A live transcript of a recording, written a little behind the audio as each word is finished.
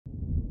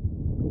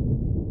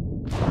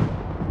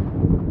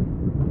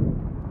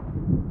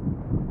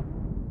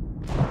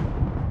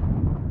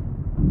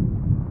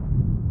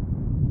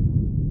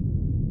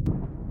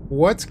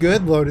What's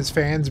good, Lotus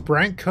fans?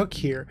 Bryant Cook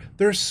here.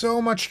 There's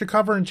so much to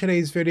cover in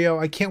today's video.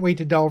 I can't wait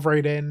to delve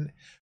right in.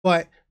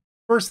 But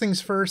first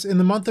things first, in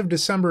the month of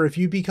December, if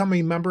you become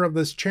a member of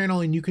this channel,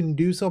 and you can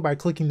do so by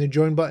clicking the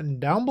join button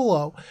down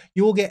below,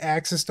 you will get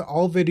access to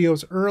all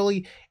videos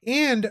early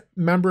and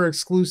member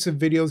exclusive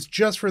videos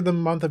just for the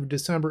month of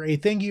December. A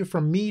thank you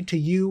from me to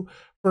you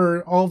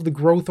for all of the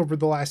growth over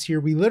the last year.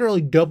 We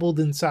literally doubled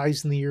in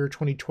size in the year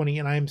 2020,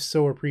 and I am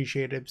so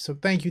appreciative. So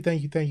thank you,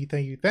 thank you, thank you,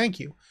 thank you, thank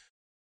you.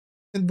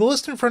 And the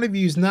list in front of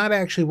you is not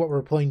actually what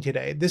we're playing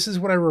today. This is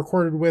what I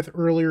recorded with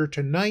earlier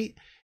tonight.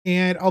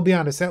 And I'll be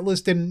honest, that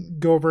list didn't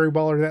go very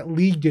well, or that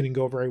league didn't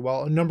go very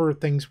well. A number of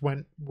things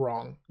went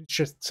wrong. It's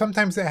just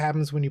sometimes that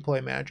happens when you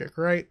play Magic,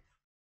 right?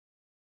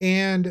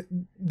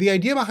 And the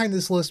idea behind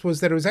this list was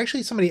that it was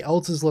actually somebody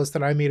else's list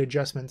that I made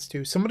adjustments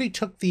to. Somebody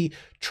took the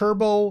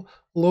Turbo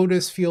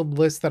Lotus Field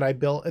list that I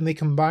built and they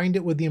combined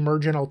it with the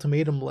Emergent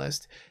Ultimatum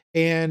list.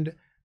 And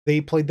they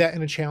played that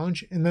in a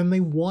challenge and then they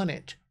won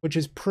it, which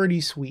is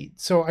pretty sweet.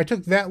 So I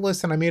took that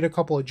list and I made a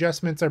couple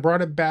adjustments. I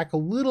brought it back a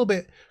little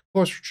bit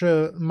closer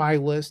to my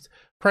list,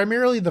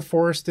 primarily the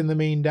Forest in the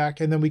main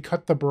deck, and then we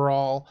cut the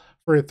Brawl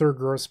for a third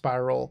growth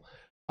spiral.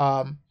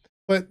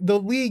 But the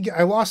league,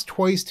 I lost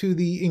twice to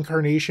the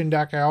Incarnation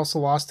deck. I also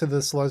lost to the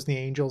Selesnya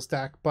Angels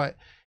deck, but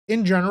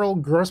in general,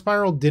 Growth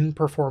Spiral didn't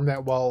perform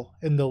that well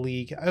in the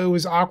league. It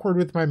was awkward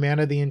with my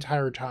mana the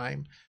entire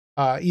time.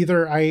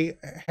 Either I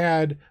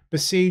had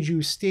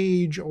Beseiju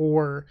stage,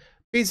 or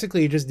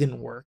basically it just didn't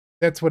work.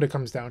 That's what it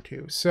comes down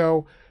to.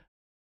 So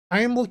I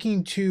am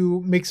looking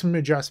to make some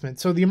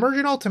adjustments. So the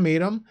Emergent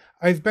Ultimatum,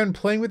 I've been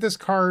playing with this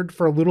card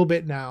for a little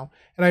bit now,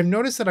 and I've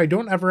noticed that I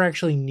don't ever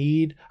actually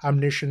need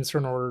Omniscience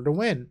in order to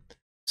win.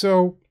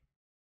 So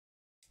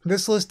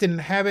this list didn't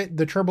have it,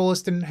 the Turbo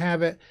list didn't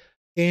have it,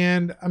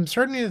 and I'm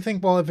starting to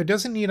think, well, if it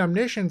doesn't need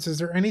Omniscience, is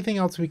there anything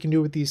else we can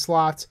do with these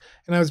slots?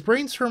 And I was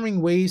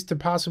brainstorming ways to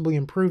possibly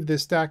improve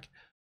this deck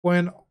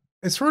when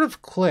it sort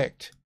of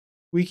clicked.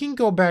 We can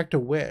go back to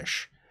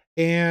Wish,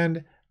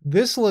 and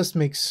this list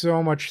makes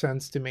so much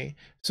sense to me.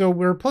 So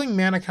we're playing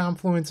Mana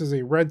Confluence as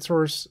a red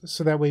source,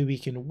 so that way we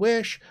can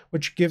Wish,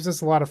 which gives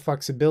us a lot of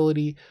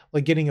flexibility,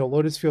 like getting a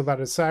Lotus Field out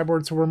of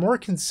sideboard. So we're more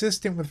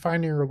consistent with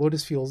finding our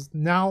Lotus Fields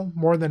now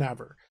more than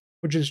ever,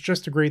 which is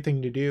just a great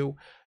thing to do.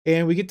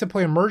 And we get to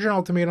play Emergent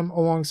Ultimatum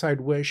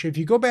alongside Wish. If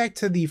you go back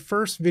to the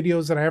first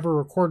videos that I ever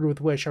recorded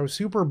with Wish, I was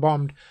super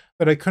bummed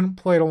that I couldn't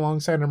play it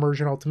alongside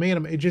Emergent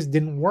Ultimatum. It just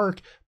didn't work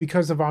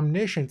because of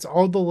Omniscience.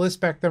 All the lists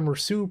back then were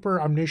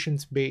super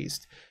Omniscience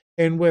based.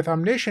 And with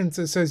Omniscience,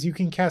 it says you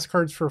can cast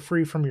cards for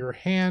free from your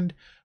hand.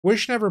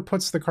 Wish never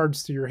puts the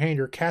cards to your hand.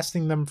 You're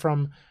casting them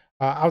from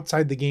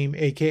outside the game,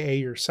 aka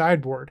your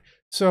sideboard.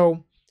 So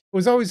it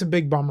was always a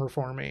big bummer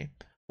for me.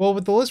 Well,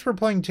 with the list we're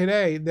playing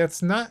today,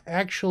 that's not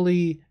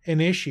actually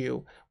an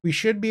issue. We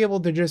should be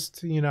able to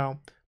just,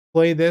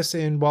 play this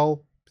in,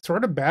 well,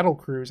 sort of battle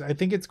cruise. I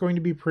think it's going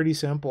to be pretty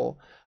simple,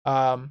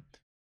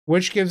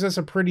 which gives us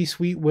a pretty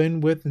sweet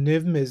win with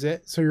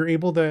Niv-Mizzet. So you're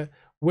able to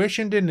Wish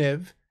into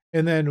Niv,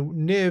 and then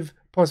Niv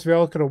plus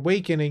Valakut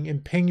Awakening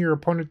and ping your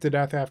opponent to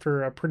death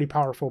after a pretty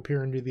powerful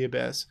Peer into the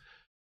Abyss.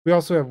 We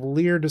also have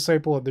Lier,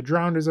 Disciple of the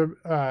Drowned, as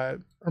a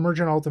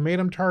Emergent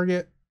Ultimatum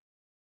target.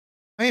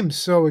 I am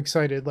so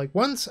excited. Like,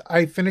 once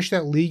I finish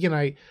that league and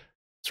I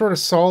sort of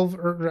solve,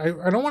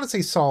 or I don't want to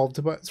say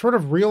solved, but sort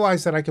of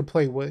realized that I could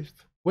play with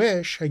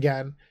Wish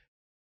again,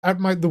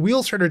 the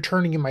wheels started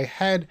turning in my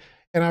head,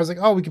 and I was like,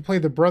 oh, we could play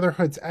the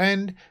Brotherhood's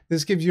End.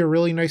 This gives you a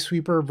really nice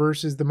sweeper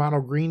versus the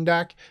mono green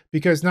deck,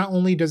 because not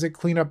only does it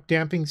clean up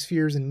Damping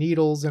Spheres and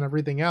Needles and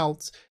everything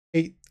else,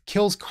 it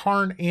kills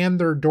Karn and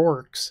their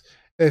dorks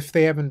if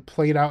they haven't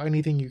played out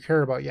anything you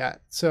care about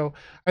yet. So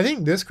I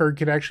think this card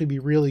could actually be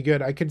really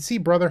good. I could see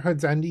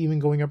Brotherhood's End even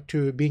going up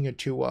to being a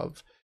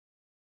 2-of.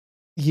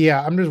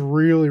 Yeah, I'm just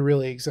really,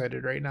 really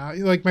excited right now.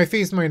 Like, my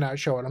face might not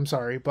show it, I'm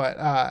sorry, but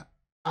I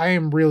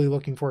am really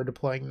looking forward to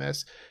playing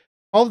this.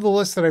 All of the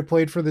lists that I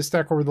played for this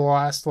deck over the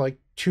last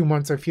 2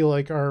 months, I feel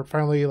like are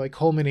finally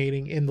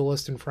culminating in the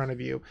list in front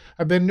of you.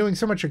 I've been doing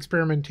so much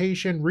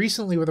experimentation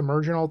recently with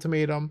Emergent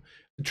Ultimatum,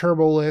 the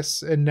Turbo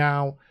lists, and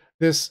now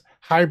this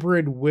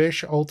hybrid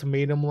Wish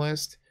Ultimatum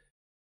list.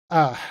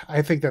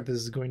 I think that this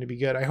is going to be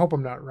good. I hope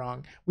I'm not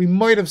wrong. We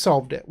might have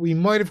solved it. We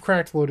might have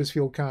cracked Lotus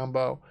Field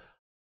combo.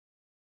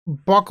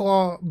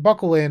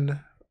 Buckle in.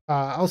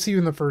 I'll see you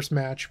in the first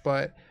match,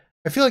 but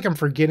I feel like I'm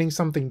forgetting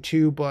something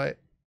too, but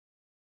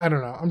I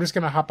don't know. I'm just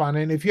going to hop on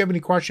in. If you have any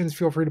questions,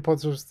 feel free to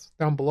put those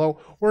down below,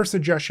 or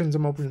suggestions.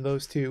 I'm open to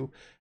those too.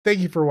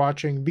 Thank you for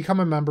watching. Become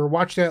a member.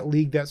 Watch that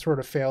league that sort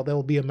of failed. That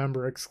will be a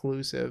member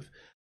exclusive.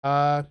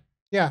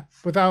 Yeah,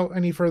 without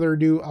any further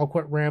ado, I'll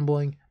quit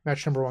rambling.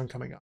 Match number 1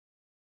 coming up.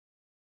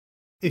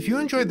 If you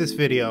enjoyed this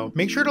video,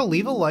 make sure to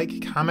leave a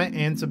like, comment,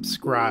 and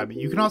subscribe.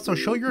 You can also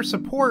show your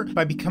support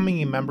by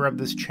becoming a member of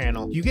this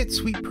channel. You get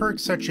sweet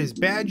perks such as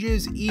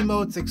badges,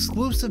 emotes,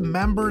 exclusive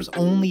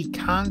members-only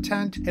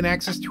content, and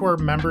access to our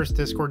members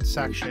Discord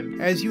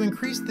section. As you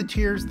increase the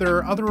tiers, there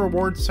are other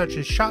rewards such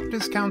as shop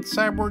discounts,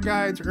 sideboard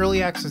guides,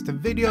 early access to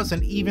videos,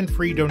 and even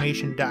free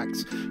donation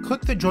decks.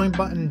 Click the join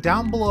button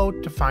down below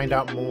to find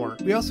out more.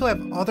 We also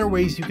have other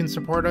ways you can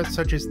support us,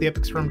 such as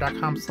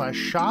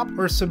theepicstorm.com/shop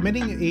or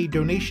submitting a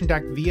donation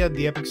deck via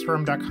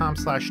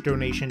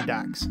theepicstorm.com/donation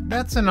decks.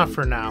 That's enough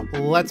for now.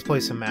 Let's play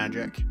some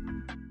Magic.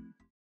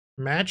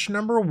 Match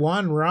number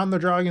 1, we're on the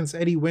draw against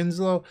Eddie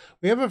Winslow.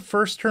 We have a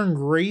first turn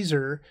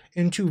Grazer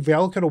into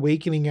Valakut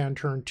Awakening on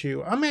turn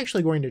 2. I'm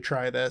actually going to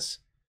try this.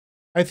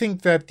 I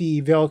think that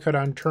the Valakut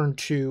on turn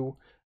 2,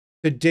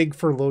 the dig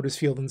for Lotus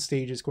Field and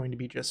stage is going to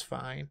be just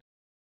fine.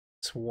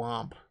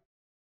 Swamp.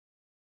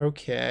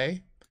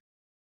 Okay.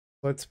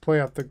 Let's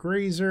play out the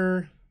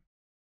Grazer.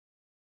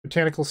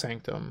 Botanical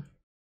Sanctum.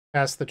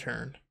 Pass the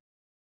turn.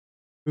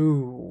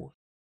 Ooh.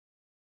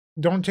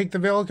 Don't take the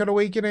Valakut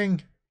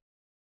Awakening.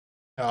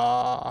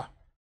 Ah,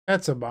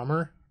 that's a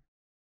bummer.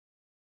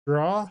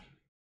 Draw.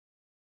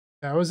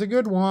 That was a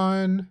good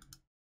one.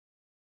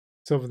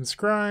 Sylvan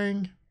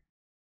Scrying.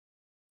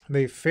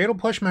 They Fatal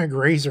Push my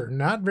Grazer.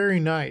 Not very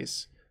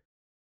nice.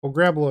 We'll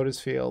grab Lotus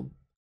Field.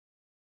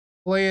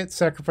 Play it.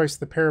 Sacrifice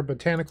the pair of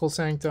Botanical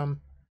Sanctum.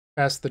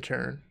 Pass the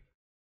turn.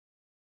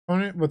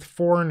 Opponent with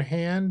 4 in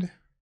hand.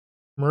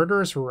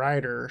 Murderous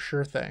Rider,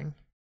 sure thing.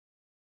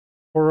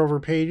 4 over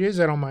pages,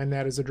 I don't mind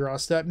that as a draw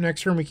step.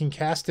 Next turn we can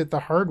cast it the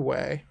hard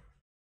way.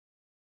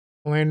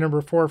 Land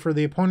number 4 for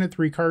the opponent,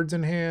 3 cards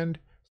in hand.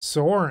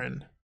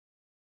 Sorin.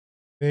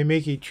 They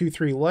make a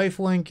 2/3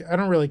 lifelink. I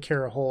don't really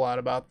care a whole lot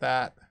about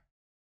that.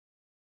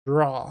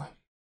 Draw.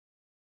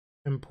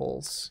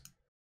 Impulse.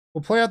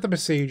 We'll play out the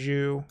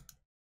Boseiju.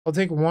 I'll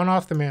take 1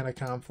 off the Mana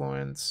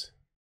Confluence.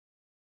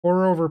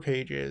 4 over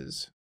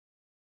pages.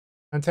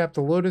 Untap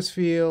the Lotus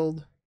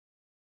Field.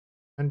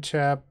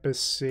 Untap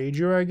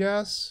Boseiju, I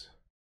guess.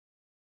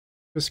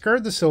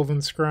 Discard the Sylvan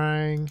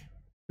Scrying.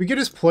 We could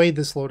just play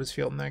this Lotus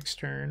Field next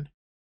turn.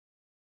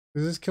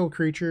 Does this kill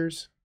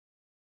creatures?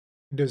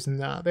 It does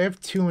not. They have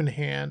 2 in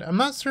hand. I'm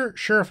not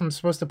sure if I'm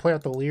supposed to play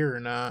out the Lier or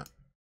not.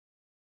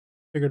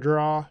 Take a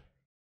draw.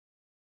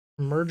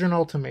 Emergent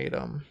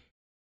Ultimatum.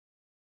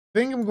 I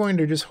think I'm going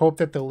to just hope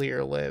that the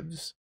Lier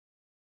lives.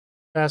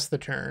 Pass the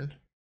turn.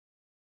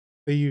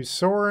 They use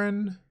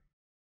Sorin.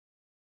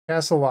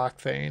 Castle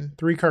Lochthane,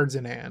 3 cards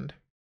in hand.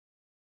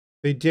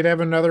 They did have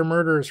another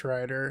Murderous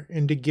Rider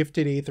into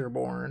Gifted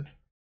Aetherborn.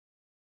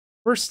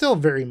 We're still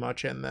very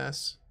much in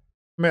this.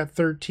 I'm at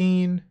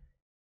 13.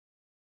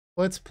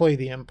 Let's play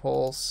the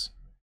Impulse.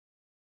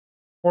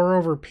 4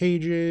 over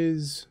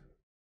pages.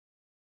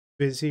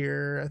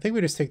 Vizier. I think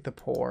we just take the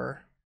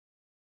Pore.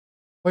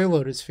 Play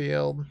Lotus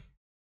Field.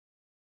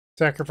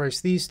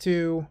 Sacrifice these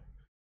 2.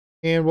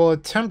 And we'll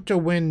attempt to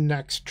win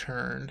next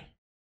turn.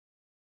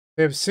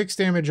 They have 6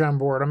 damage on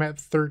board. I'm at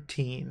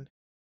 13.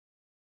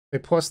 They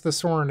plus the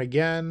Sorin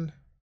again.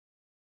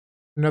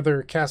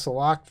 Another Castle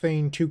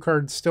Lochthane. 2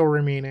 cards still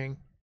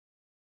remaining.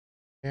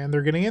 And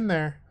they're getting in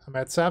there. I'm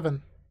at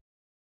 7.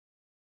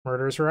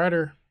 Murderous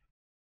Rider.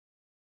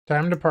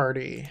 Time to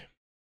party.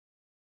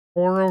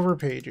 4 over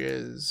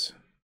pages.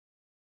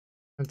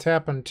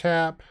 Untap,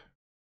 untap.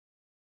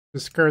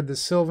 Discard the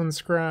Sylvan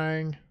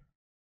Scrying.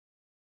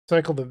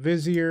 Cycle the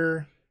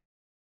Vizier.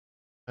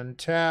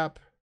 Untap.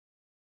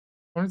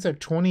 Opponent's at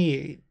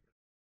 28.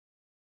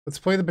 Let's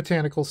play the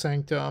Botanical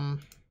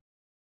Sanctum.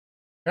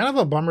 Kind of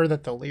a bummer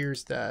that the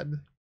Lier's dead.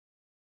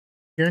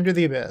 Here into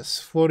the Abyss.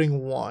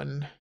 Floating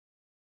 1.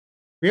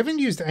 We haven't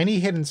used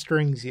any hidden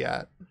strings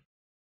yet.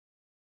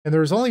 And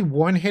there was only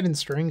 1 hidden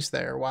strings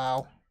there.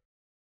 Wow.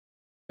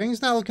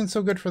 Things not looking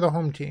so good for the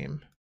home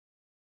team.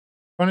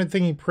 Opponent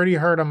thinking pretty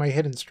hard on my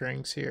hidden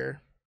strings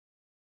here.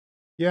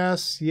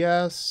 Yes,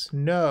 yes,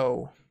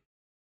 no.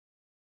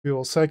 We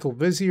will cycle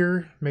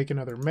Vizier, make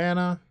another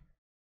mana.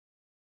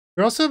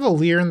 We also have a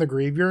Lier in the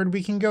graveyard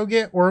we can go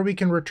get, or we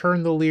can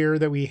return the Lier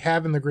that we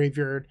have in the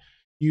graveyard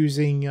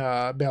using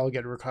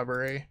Balagad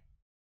Recovery.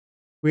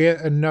 We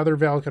have another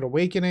Valakut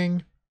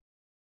Awakening.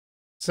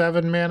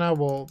 7 mana,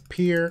 we'll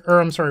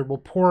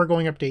we'll Pore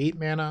going up to 8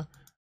 mana.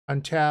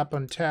 Untap,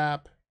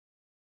 untap.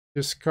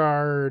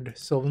 Discard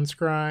Sylvan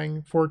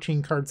Scrying.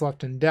 14 cards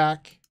left in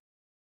deck.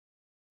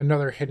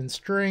 Another Hidden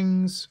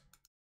Strings.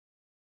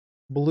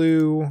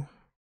 Blue.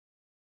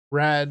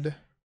 Red.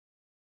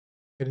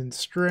 Hidden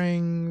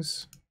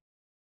Strings.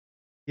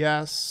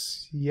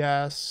 Yes,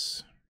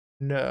 yes,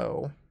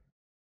 no.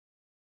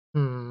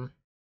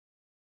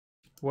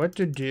 What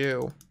to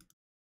do?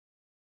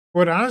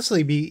 Would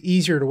honestly be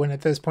easier to win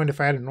at this point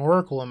if I had an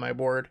Oracle on my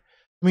board.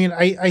 I mean,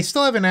 I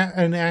still have an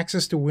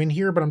access to win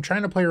here, but I'm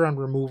trying to play around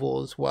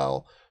removal as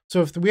well. So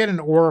if we had an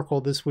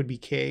Oracle, this would be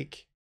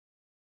cake.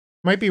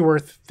 Might be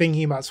worth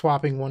thinking about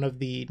swapping one of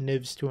the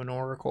Nivs to an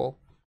Oracle.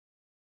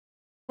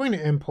 Going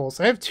to Impulse.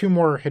 I have 2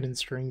 more Hidden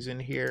Strings in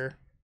here.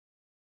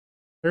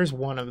 There's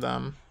one of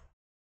them.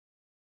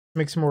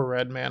 Make some more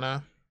red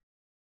mana.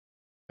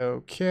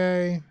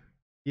 Okay.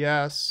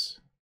 Yes.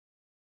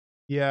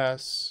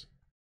 Yes.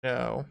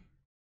 No.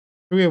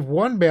 We have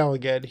one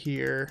Balaged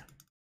here.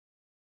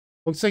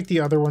 Looks like the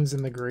other one's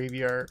in the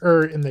graveyard,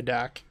 or in the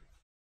deck.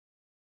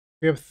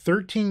 We have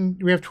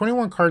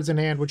 21 cards in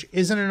hand, which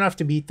isn't enough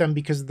to beat them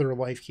because of their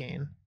life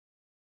gain.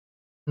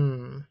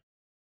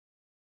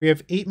 We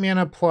have 8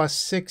 mana plus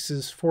 6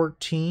 is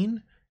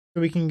 14.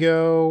 So we can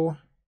go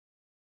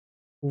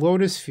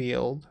Lotus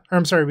Field. Or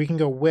I'm sorry, we can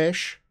go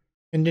Wish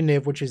into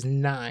Niv, which is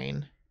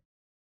 9.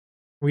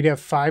 We'd have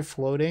 5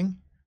 floating.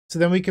 So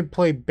then we could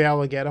play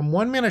Balaged. I'm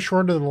 1 mana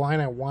short of the line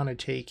I want to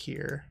take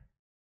here.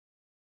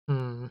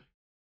 And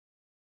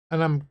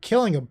I'm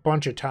killing a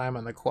bunch of time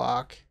on the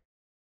clock.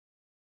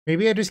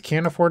 Maybe I just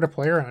can't afford to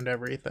play around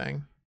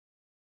everything.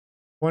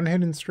 1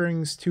 hidden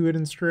strings, 2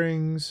 hidden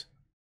strings.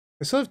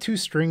 I still have 2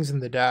 strings in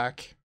the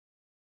deck.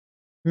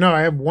 No,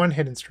 I have 1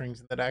 hidden strings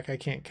in the deck. I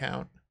can't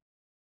count.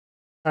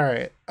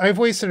 Alright, I've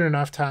wasted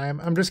enough time.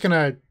 I'm just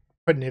gonna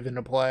put Niv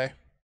into play.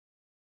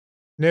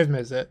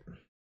 Niv-Mizzet.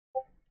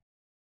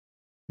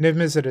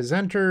 Niv-Mizzet has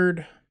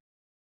entered.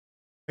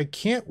 I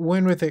can't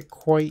win with it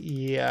quite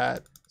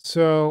yet.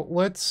 So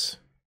let's...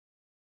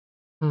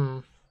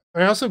 I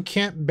also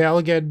can't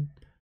Balaged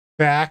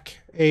back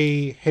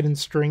a hidden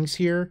strings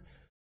here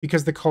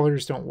because the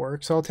colors don't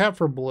work. So I'll tap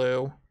for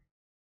blue.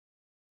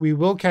 We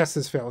will cast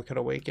this Valakut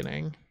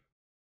Awakening.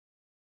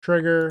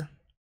 Trigger.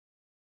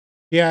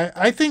 Yeah,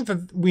 I think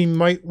that we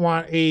might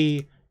want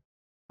an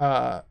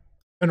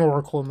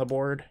Oracle in the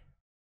board.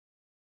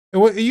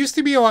 It used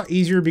to be a lot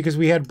easier because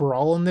we had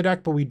Brawl in the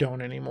deck, but we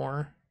don't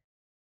anymore.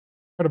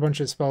 Put a bunch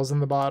of spells in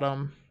the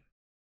bottom.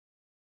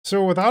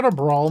 So without a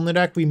Brawl in the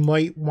deck, we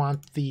might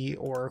want the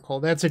Oracle.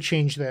 That's a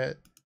change that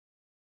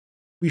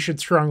we should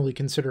strongly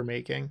consider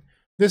making.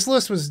 This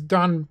list was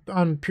done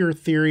on pure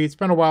theory. It's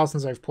been a while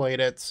since I've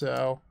played it,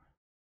 so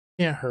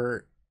can't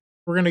hurt.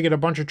 We're going to get a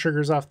bunch of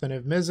triggers off the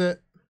Niv-Mizzet.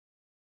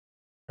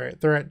 All right,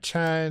 they're at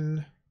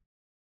 10.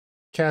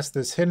 Cast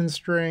this hidden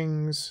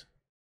strings.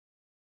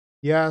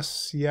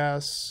 Yes,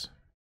 yes,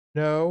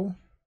 no.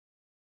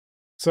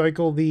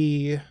 Cycle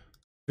the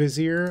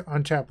Vizier,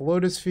 untap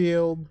Lotus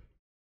Field.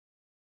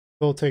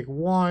 They'll take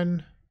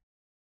 1.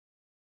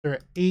 They're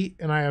at 8,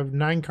 and I have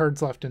 9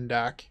 cards left in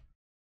deck.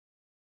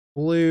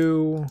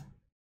 Blue,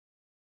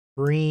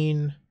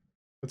 green.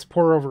 Let's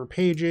pour over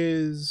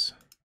pages.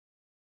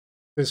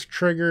 This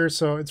trigger,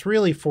 so it's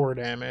really 4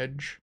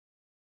 damage.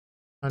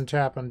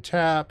 Untap,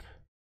 untap.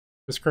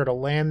 Discard a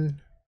land.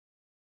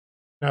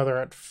 Now they're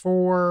at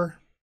 4.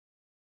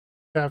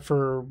 Tap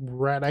for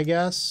red, I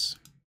guess.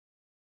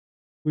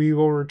 We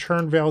will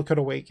return Valakut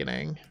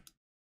Awakening.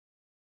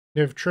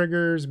 Niv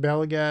triggers,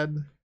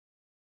 Balaged.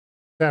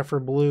 Tap for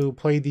blue,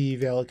 play the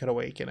Valakut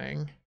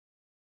Awakening.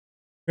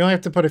 We only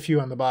have to put a few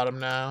on the bottom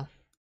now.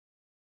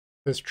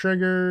 This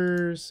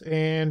triggers,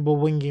 and we'll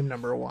win game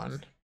number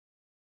 1.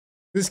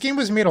 This game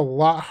was made a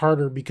lot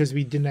harder because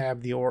we didn't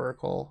have the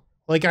Oracle.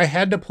 Like, I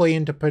had to play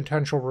into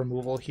potential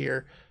removal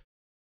here.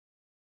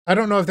 I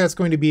don't know if that's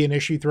going to be an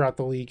issue throughout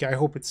the league. I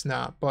hope it's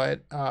not,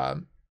 but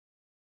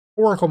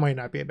Oracle might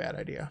not be a bad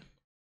idea.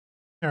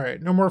 All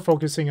right, no more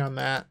focusing on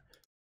that.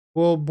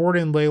 We'll board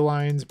in ley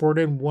lines, board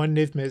in 1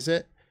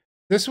 Niv-Mizzet.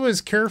 This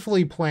was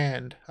carefully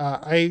planned.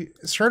 I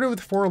started with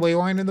 4 ley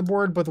line in the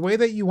board, but the way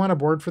that you want to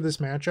board for this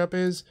matchup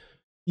is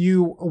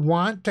you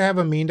want to have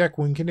a main deck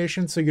win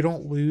condition so you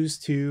don't lose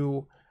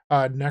to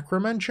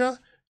Necromentia.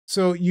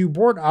 So you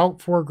board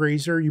out 4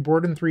 Grazer, you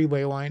board in 3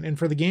 ley line, and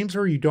for the games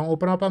where you don't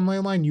open up on ley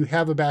line, you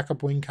have a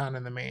backup win con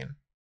in the main.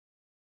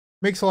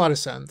 Makes a lot of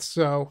sense.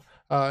 So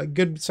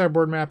good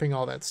sideboard mapping,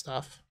 all that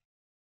stuff.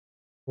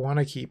 I want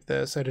to keep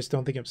this. I just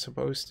don't think I'm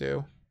supposed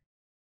to.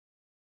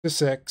 To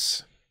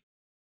 6.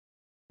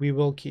 We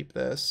will keep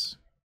this.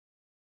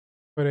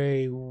 Put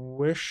a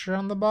Wish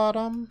on the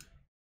bottom.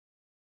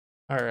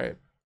 Alright.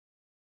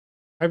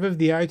 5 of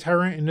the Eye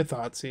Tyrant into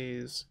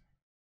Thoughtseize.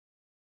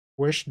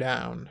 Wish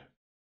down.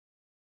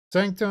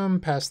 Sanctum,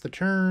 pass the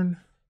turn.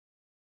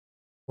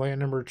 Land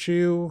number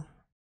 2.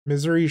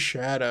 Misery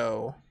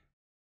Shadow.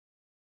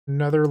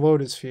 Another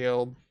Lotus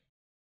Field.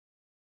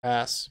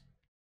 Pass.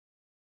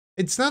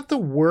 It's not the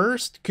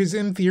worst, because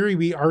in theory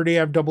we already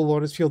have double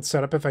Lotus Field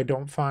set up if I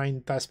don't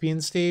find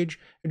Thespian stage.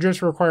 It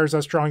just requires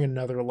us drawing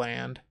another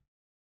land.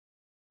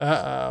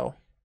 Uh-oh.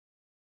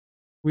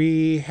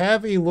 We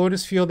have a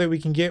Lotus Field that we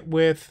can get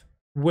with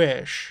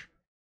Wish.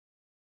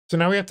 So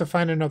now we have to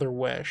find another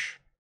Wish.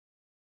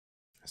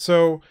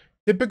 So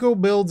typical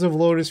builds of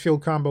Lotus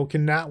Field combo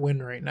cannot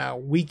win right now.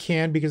 We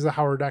can because the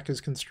Howard deck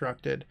is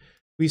constructed.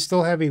 We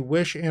still have a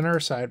Wish in our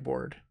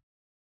sideboard.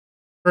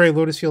 Or a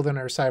Lotus Field in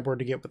our sideboard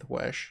to get with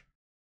Wish.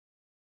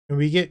 And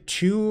we get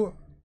 2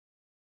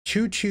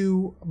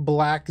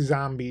 black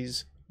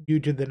zombies due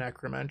to the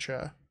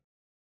Necromentia.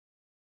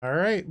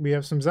 Alright, we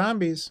have some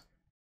zombies.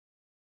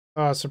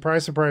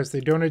 Surprise, surprise, they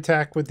don't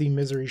attack with the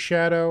Misery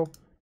Shadow.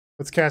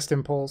 Let's cast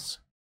Impulse.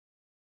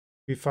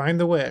 We find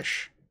the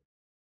Wish.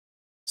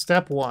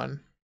 Step 1.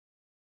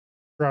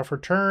 Draw for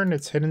turn,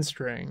 it's hidden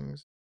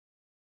strings.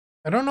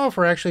 I don't know if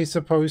we're actually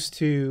supposed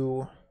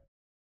to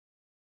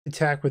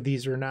attack with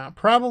these or not.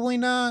 Probably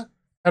not.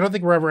 I don't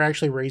think we're ever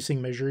actually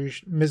racing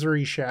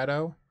Misery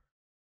Shadow.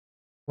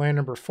 Land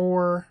number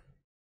 4.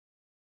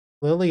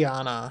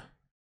 Liliana.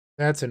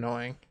 That's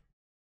annoying.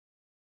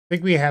 I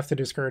think we have to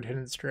discard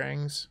Hidden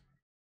Strings.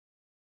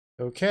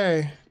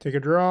 Okay, take a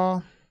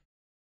draw.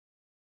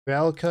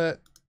 Valakut.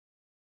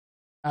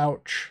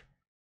 Ouch.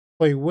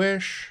 Play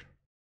Wish.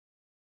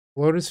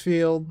 Lotus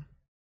Field.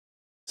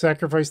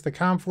 Sacrifice the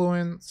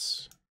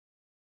Confluence.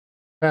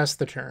 Pass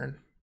the turn.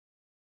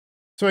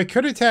 So I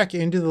could attack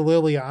into the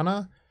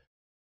Liliana.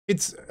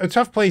 It's a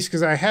tough place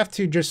because I have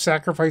to just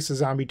sacrifice a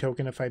zombie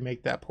token if I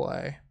make that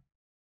play.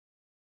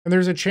 And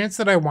there's a chance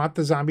that I want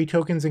the zombie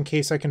tokens in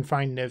case I can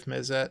find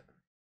Niv-Mizzet.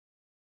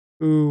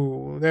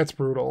 Ooh, that's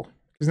brutal.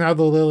 Because now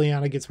the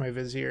Liliana gets my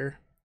Vizier.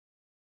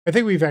 I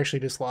think we've actually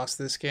just lost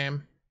this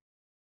game.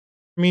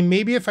 I mean,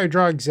 maybe if I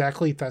draw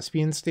exactly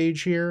Thespian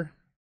stage here.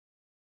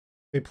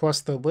 They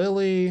plus the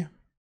Lily.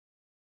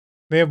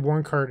 They have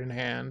 1 card in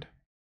hand.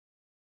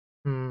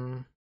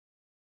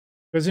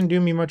 Doesn't do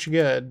me much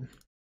good.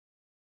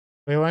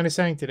 Play Line of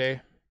Sanctity.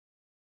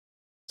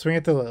 Swing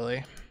at the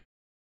Lily.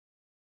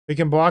 They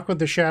can block with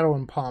the Shadow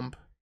and Pump.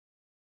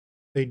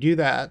 They do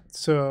that.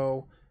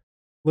 So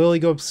Lily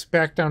goes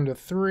back down to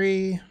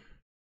 3.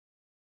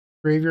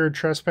 Graveyard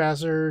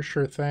Trespasser,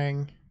 sure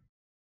thing.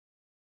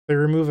 They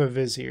remove a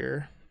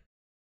Vizier.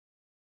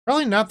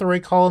 Probably not the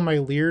right call in my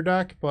Lier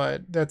deck,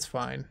 but that's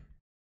fine.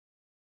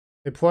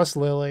 They plus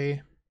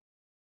Lily.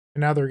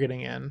 And now they're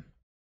getting in.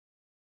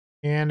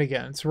 And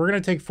again, so we're going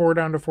to take 4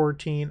 down to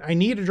 14. I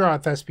need to draw a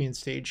Thespian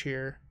stage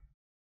here.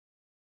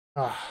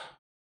 All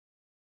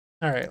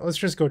right, let's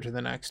just go to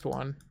the next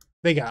one.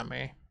 They got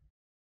me.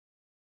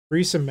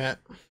 Resubmit.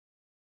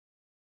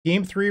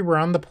 Game 3, we're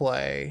on the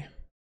play.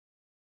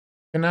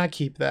 Cannot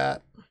keep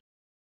that.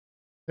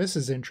 This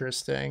is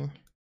interesting.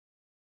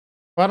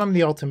 Bottom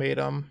the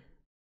Ultimatum.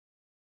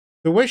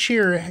 The Wish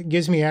here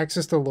gives me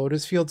access to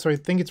Lotus Field, so I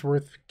think it's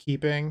worth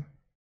keeping.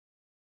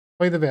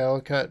 Play the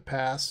Valakut,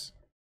 pass.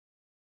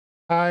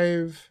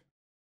 Hive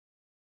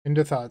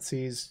into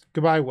Thoughtseize.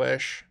 Goodbye,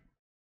 Wish.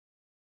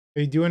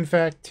 They do, in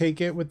fact,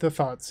 take it with the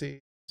Thoughtseize.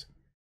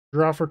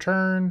 Draw for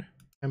turn.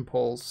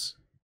 Impulse.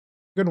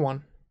 Good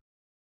one.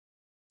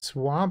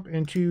 Swamp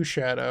into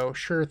Shadow.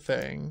 Sure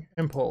thing.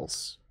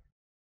 Impulse.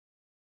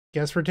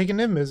 Guess we're taking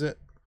Niv-Mizzet.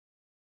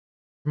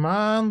 Come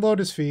on,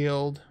 Lotus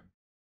Field.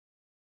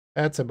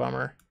 That's a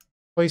bummer.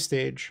 Play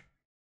stage.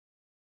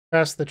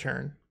 Pass the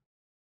turn.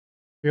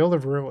 Field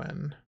of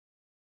Ruin.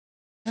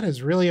 That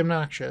is really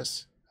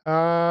obnoxious.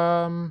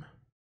 Yeah.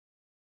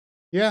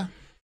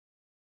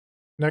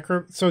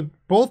 So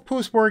both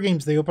post-war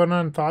games, they open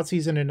on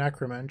Thoughtseize and a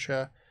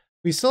Necromentia.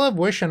 We still have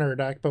Wish in our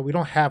deck, but we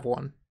don't have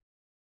one.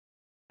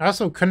 I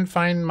also couldn't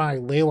find my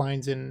ley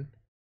lines in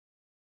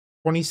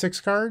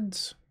 26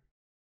 cards.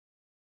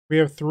 We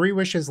have 3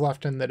 Wishes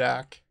left in the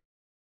deck.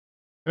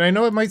 And I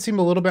know it might seem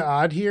a little bit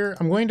odd here.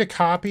 I'm going to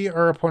copy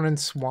our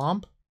opponent's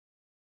Swamp.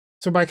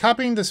 So by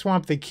copying the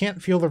Swamp, they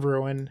can't Field of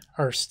Ruin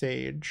our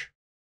stage.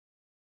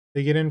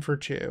 They get in for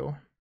 2.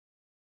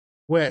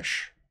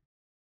 Wish.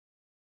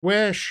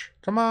 Wish.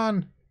 Come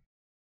on.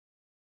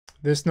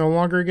 This no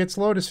longer gets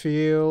Lotus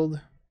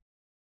Field.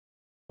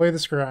 Play the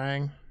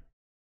Scrying.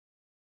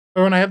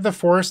 Oh, and I have the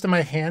Forest in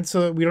my hand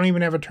so that we don't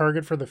even have a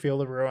target for the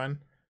Field of Ruin.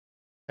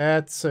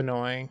 That's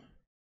annoying.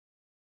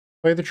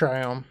 Play the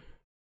Triome.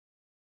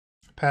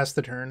 Pass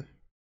the turn.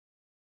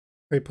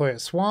 They play a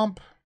Swamp.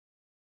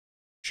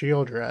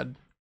 Shieldred.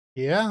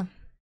 Yeah.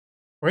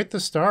 Quite the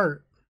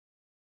start.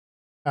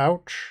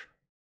 Ouch.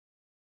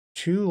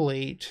 Too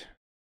late.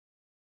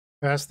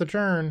 Pass the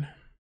turn.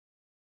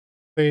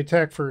 They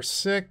attack for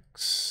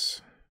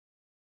 6.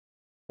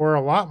 Or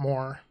a lot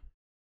more.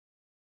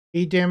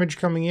 8 damage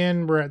coming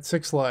in. We're at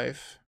 6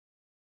 life.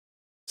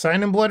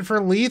 Sign in Blood for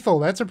lethal.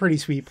 That's a pretty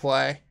sweet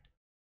play.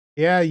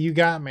 Yeah, you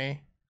got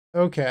me.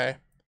 Okay.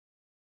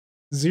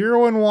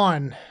 0 and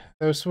 1.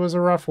 This was a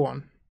rough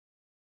one.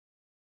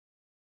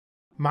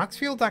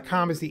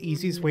 Moxfield.com is the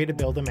easiest way to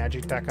build a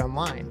Magic deck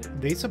online.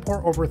 They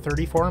support over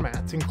 30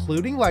 formats,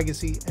 including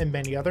Legacy and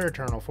many other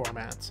Eternal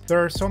formats.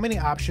 There are so many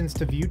options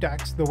to view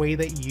decks the way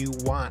that you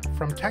want,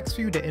 from text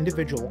view to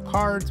individual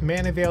cards,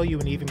 mana value,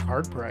 and even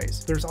card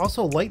price. There's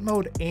also light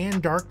mode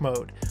and dark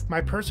mode.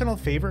 My personal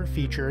favorite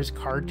feature is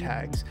card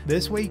tags.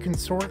 This way you can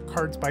sort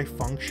cards by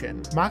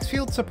function.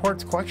 Moxfield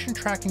supports collection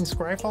tracking,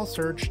 Scryfall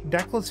search,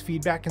 decklist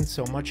feedback, and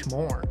so much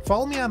more.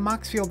 Follow me on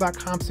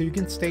Moxfield.com so you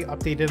can stay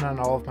updated on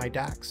all of my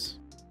decks.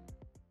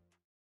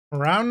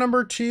 Round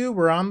number 2,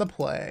 we're on the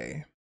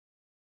play.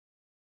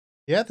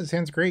 Yeah, this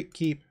hand's great.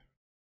 Keep.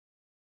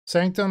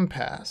 Sanctum,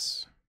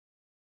 pass.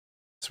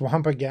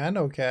 Swamp again,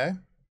 okay. I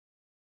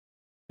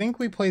think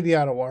we play the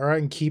Otawara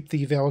and keep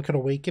the Valakut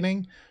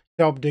Awakening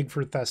to help dig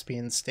for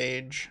Thespian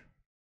stage.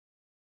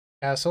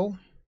 Castle.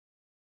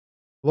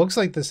 Looks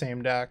like the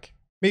same deck.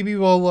 Maybe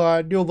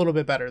we'll do a little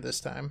bit better this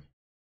time.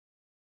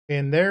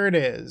 And there it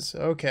is.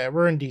 Okay,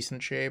 we're in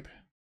decent shape.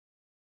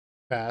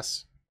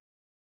 Pass.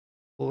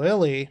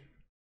 Lily.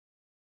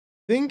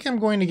 I think I'm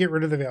going to get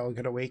rid of the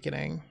Valakut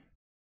Awakening.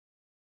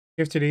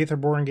 Gifted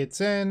Aetherborn gets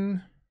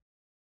in.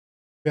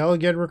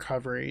 Valaged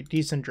Recovery.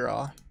 Decent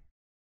draw.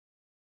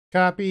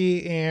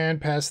 Copy and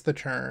pass the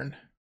turn.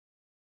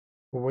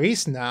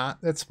 Waste Knot.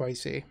 That's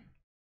spicy.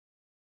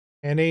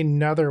 And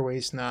another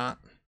Waste Knot.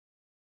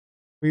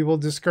 We will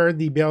discard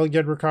the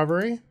Valaged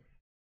Recovery.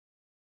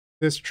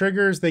 This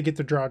triggers, they get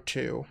to draw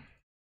 2.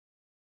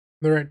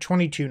 They're at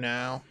 22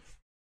 now.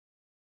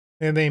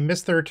 And they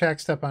missed their attack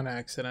step on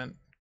accident.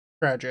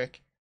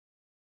 Tragic.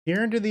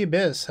 Here into the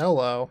Abyss.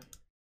 Hello.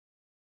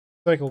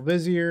 Cycle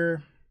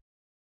Vizier.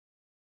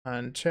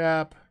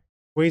 Untap.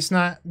 Waste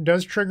Knot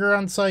does trigger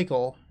on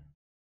cycle.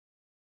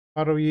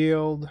 Auto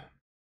yield.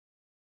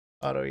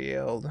 Auto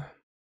yield.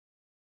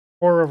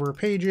 Pore over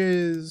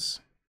pages.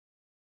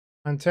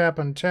 Untap,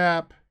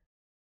 untap.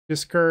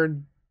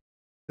 Discard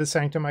the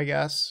Sanctum, I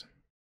guess.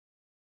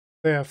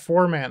 They have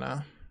 4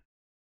 mana.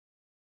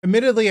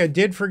 Admittedly, I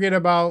did forget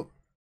about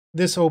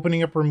this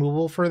opening up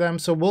removal for them,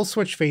 so we'll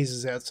switch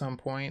phases at some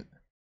point.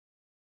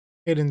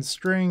 Hidden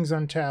Strings,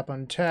 untap,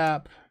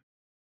 untap.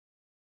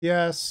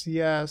 Yes,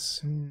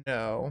 yes,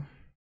 no.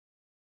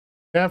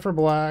 Tap for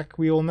black.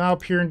 We will now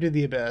peer into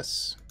the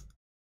Abyss.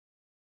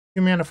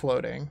 2 mana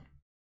floating.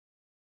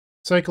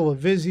 Cycle of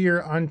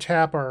Vizier,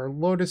 untap our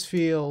Lotus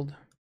Field.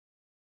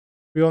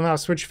 We will now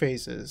switch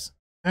phases.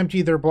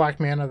 Empty their black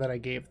mana that I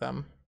gave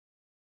them.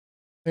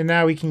 And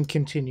now we can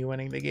continue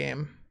winning the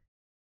game.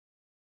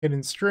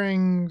 Hidden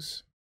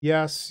Strings.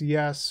 Yes,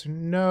 yes,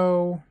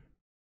 no.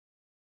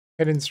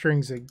 Hidden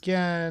Strings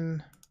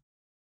again.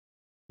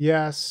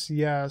 Yes,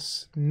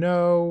 yes,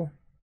 no.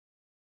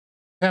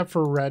 Tap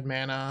for red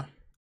mana.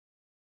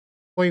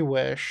 Play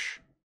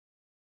Wish.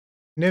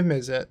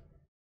 Niv-Mizzet.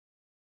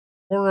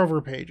 Pore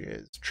over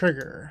pages.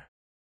 Trigger.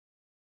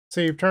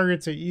 Save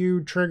targets at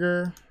you.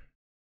 Trigger.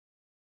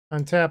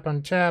 Untap,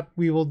 untap.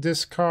 We will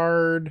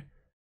discard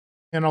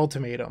an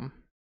Ultimatum.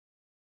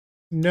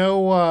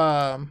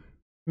 No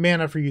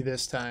mana for you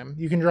this time.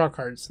 You can draw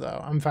cards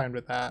though. I'm fine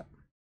with that.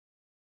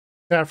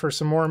 Tap for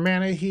some more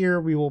mana here.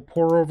 We will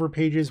Pore over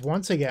pages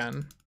once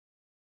again.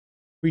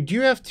 We do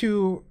have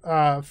to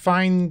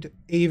find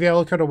a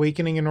Valakut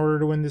Awakening in order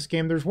to win this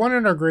game. There's one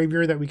in our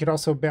graveyard that we could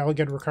also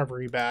Valakut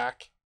Recovery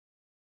back.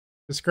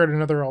 Discard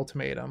another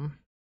Ultimatum.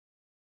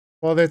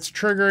 While that's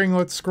triggering,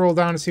 let's scroll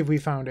down to see if we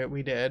found it.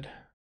 We did.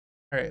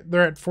 Alright,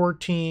 they're at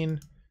 14.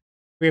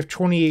 We have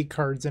 28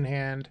 cards in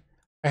hand.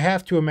 I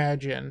have to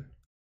imagine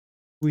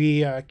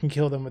we can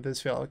kill them with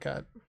this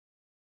Valakut.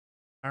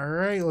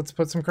 Alright, let's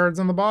put some cards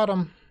on the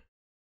bottom.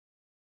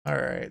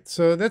 Alright,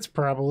 so that's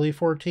probably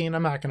 14.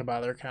 I'm not going to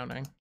bother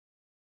counting.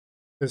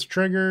 This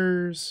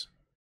triggers.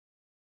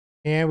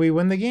 And we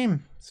win the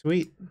game.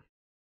 Sweet.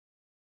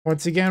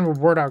 Once again, we'll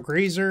board out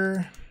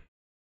Grazer.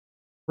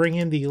 Bring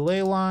in the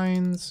Ley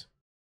Lines.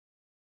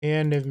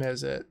 And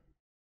Niv-Mizzet.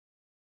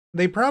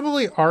 They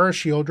probably are a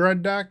Shield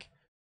Red deck.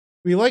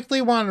 We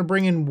likely want to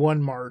bring in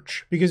 1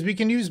 March. Because we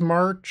can use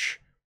March.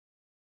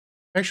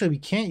 Actually, we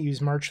can't use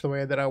March the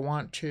way that I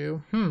want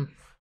to.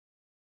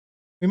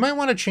 We might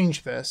want to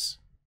change this.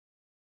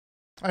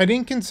 I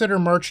didn't consider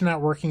March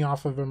not working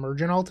off of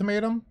Emergent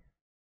Ultimatum.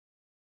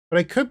 But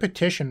I could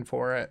petition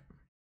for it.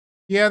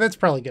 Yeah, that's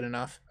probably good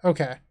enough.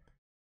 Okay.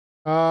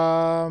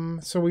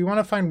 So we want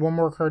to find 1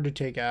 more card to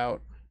take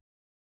out.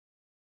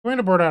 I'm going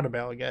to board out a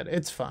Valaged.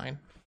 It's fine.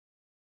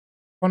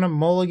 One of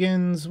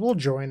Mulligans. We'll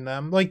join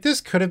them. Like, this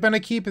could have been a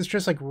keep. It's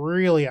just, like,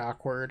 really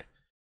awkward.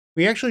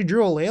 We actually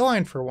drew a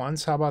Leyline for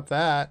once. How about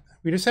that?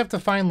 We just have to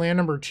find land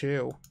number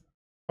 2.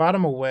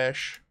 Bottom a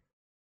Wish.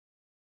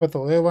 Put the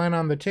Leyline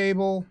on the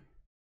table.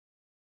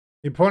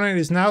 The opponent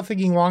is now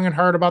thinking long and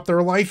hard about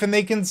their life and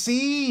they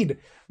concede.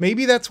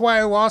 Maybe that's why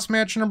I lost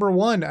match number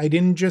 1. I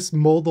didn't just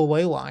mold the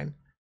Leyline.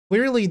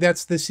 Clearly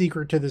that's the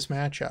secret to this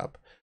matchup.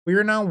 We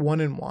are now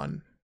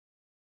 1-1.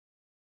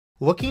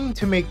 Looking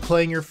to make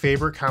playing your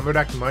favorite combo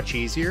deck much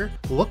easier?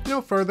 Look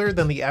no further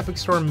than the Epic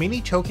Storm Mini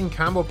Token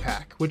Combo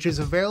Pack, which is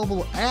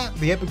available at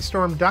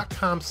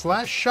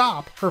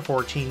theepicstorm.com/shop for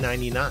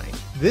 $14.99.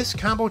 This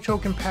combo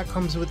token pack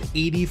comes with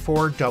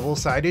 84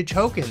 double-sided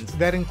tokens.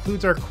 That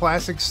includes our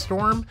classic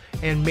Storm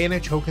and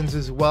mana tokens,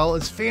 as well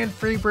as fan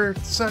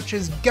favorites such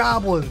as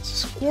Goblins,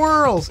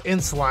 Squirrels,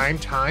 and Slime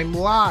Time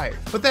Live.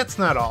 But that's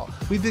not all.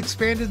 We've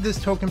expanded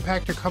this token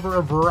pack to cover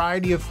a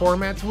variety of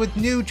formats with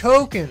new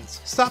tokens.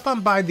 Stop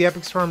on by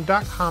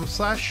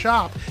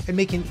theepicstorm.com/shop and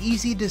make an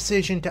easy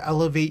decision to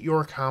elevate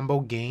your combo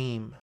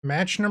game.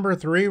 Match number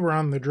 3, we're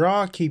on the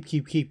draw.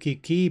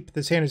 Keep.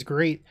 This hand is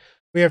great.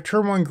 We have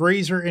turn 1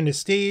 Grazer into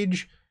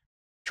stage.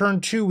 Turn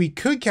 2, we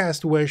could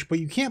cast Wish, but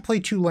you can't play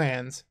 2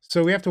 lands.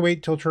 So we have to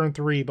wait till turn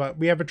 3, but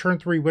we have a turn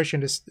 3 Wish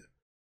into...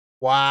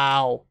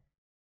 Wow.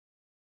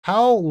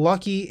 How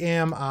lucky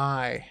am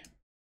I?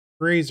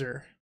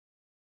 Grazer.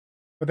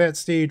 Put that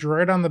stage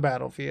right on the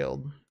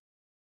battlefield.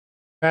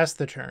 Pass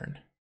the turn.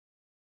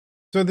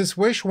 So this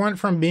Wish went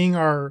from being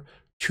our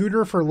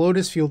tutor for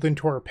Lotus Field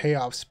into our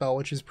payoff spell,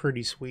 which is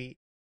pretty sweet.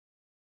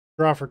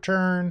 Draw for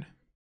turn.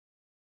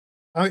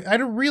 I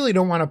really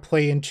don't want to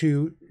play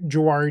into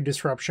Jawari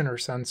Disruption or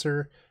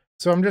Censor,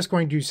 so I'm just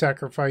going to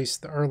sacrifice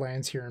our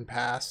lands here and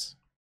pass.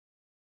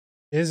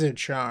 Izzet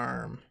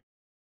Charm.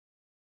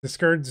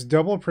 Discards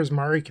double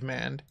Prismari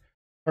Command.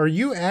 Are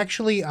you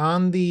actually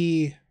on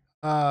the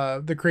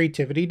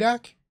creativity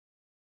deck?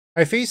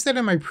 I faced it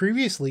in my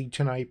previous league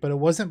tonight, but it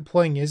wasn't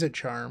playing Izzet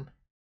Charm.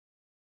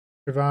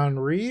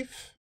 Javon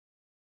Reef.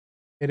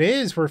 It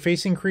is. We're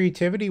facing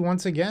creativity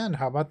once again.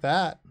 How about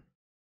that?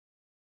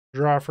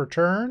 Draw for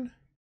turn.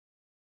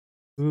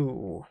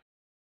 Ooh.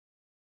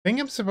 I think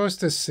I'm supposed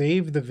to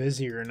save the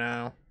Vizier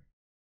now.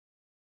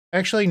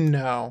 Actually,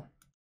 no.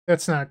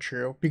 That's not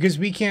true. Because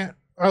we can't...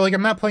 Or, like,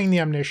 I'm not playing the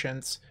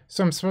Omniscience.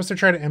 So I'm supposed to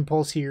try to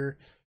Impulse here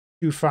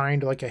to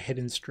find, like, a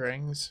Hidden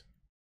Strings.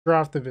 Draw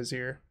off the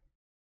Vizier.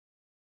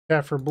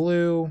 Tap for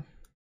blue.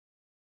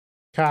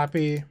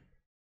 Copy.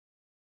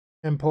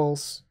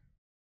 Impulse.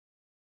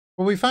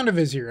 Well, we found a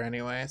Vizier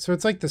anyway, so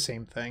it's like the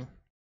same thing.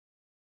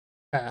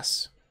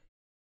 Pass.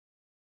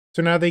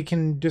 So now they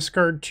can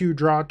discard 2,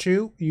 draw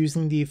 2,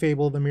 using the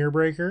Fable of the Mirror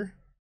Breaker.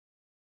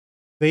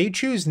 They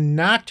choose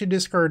not to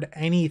discard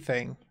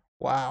anything.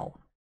 Wow.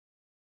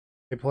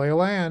 They play a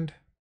land.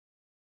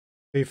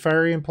 They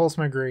Fiery Impulse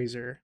my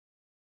Grazer.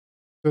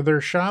 So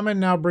their Shaman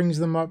now brings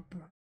them up.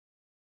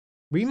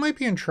 We might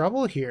be in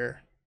trouble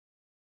here.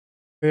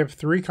 They have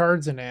 3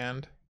 cards in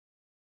hand.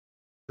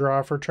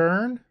 Draw for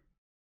turn.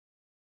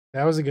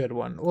 That was a good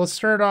one. Let's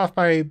start off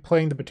by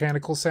playing the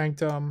Botanical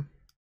Sanctum.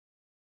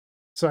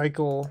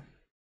 Cycle.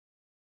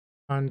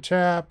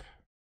 Untap.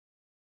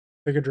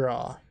 Take a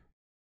draw.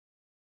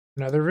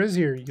 Another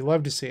Vizier. You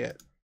love to see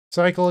it.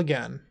 Cycle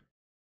again.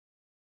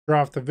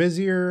 Draw off the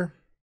Vizier.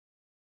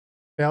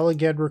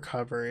 Valaged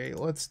Recovery.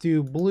 Let's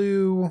do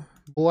blue,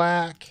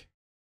 black,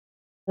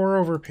 Pore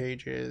over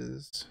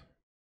pages.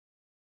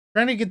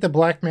 Trying to get the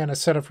black mana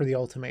set up for the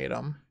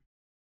ultimatum.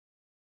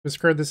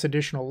 Discard this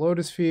additional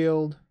Lotus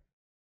Field.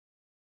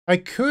 I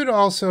could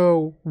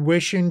also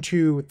wish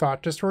into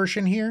Thought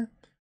Distortion here,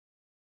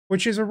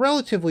 which is a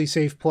relatively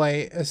safe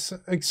play,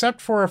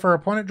 except for if our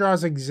opponent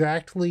draws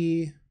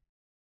exactly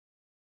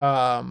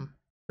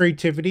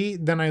creativity,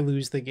 then I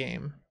lose the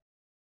game.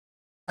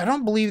 I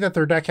don't believe that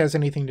their deck has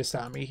anything to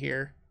stop me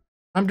here.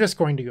 I'm just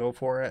going to go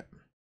for it.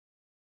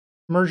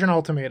 Emergent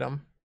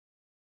Ultimatum.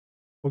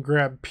 We'll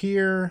grab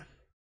Pier,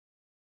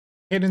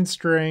 Hidden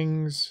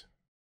Strings,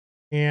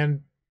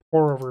 and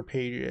Pore over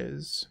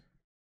pages.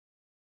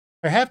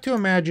 I have to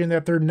imagine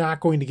that they're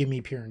not going to give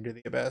me Peer into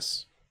the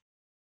Abyss.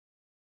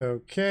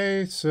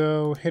 Okay,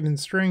 so Hidden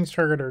Strings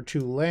target our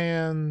 2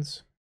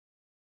 lands,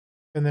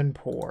 and then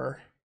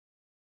Pore.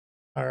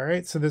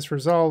 Alright, so this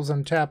resolves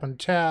on tap,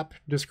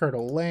 discard a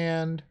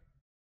land,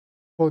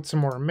 float some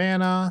more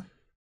mana.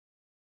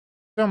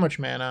 So much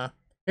mana.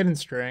 Hidden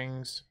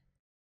Strings.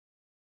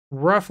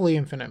 Roughly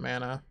infinite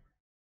mana.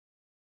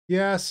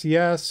 Yes,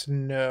 yes,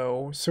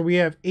 no. So we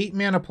have 8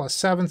 mana plus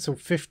 7, so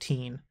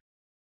 15.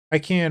 I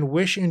can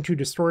wish into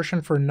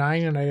Distortion for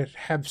 9 and I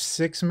have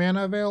 6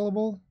 mana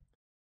available.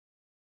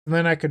 And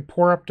then I could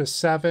Pore up to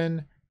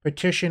 7,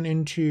 petition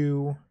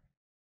into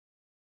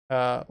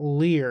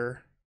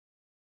Lier.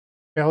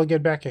 I'll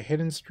get back a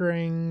Hidden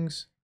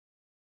Strings.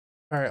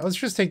 Alright, let's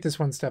just take this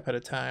one step at a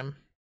time.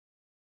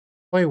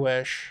 Play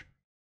Wish.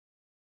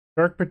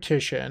 Dark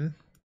Petition.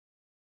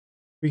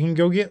 We can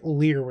go get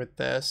Lier with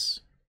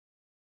this.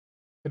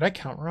 Did I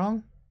count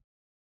wrong?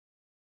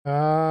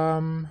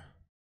 I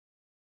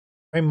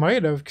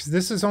might have, because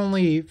this is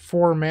only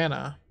 4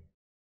 mana.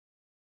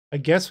 I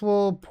guess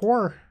we'll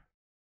Pore.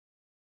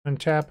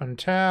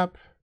 Untap.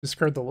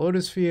 Discard the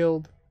Lotus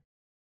Field.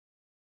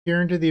 Here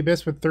into the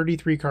Abyss with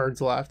 33 cards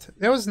left.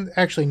 That was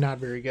actually not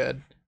very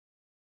good.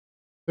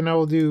 So now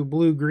we'll do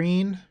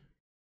blue-green.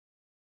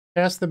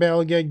 Cast the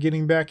Valaged,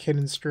 getting back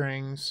Hidden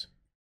Strings.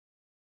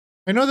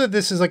 I know that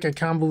this is like a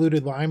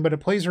convoluted line, but it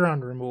plays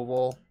around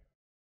removal.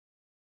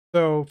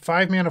 So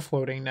 5 mana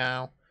floating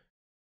now.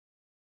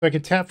 So I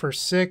could tap for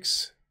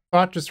 6,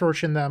 Thought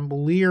Distortion them,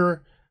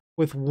 Lier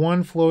with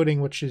 1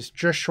 floating, which is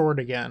just short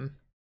again.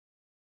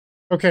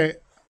 Okay,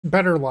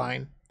 better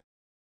line.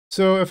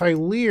 So if I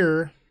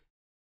Lier,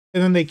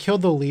 and then they kill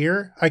the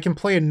Lier, I can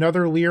play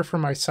another Lier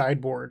from my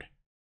sideboard.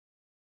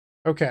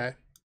 Okay.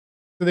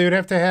 So they would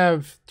have to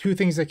have 2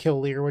 things that kill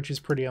Lier, which is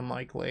pretty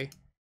unlikely.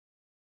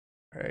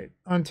 Alright,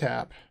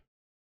 untap.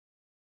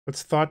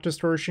 Let's Thought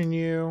Distortion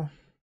you.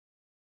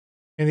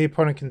 And the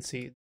opponent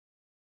concedes.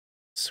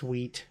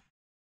 Sweet.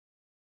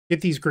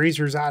 Get these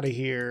Grazers out of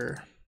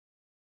here.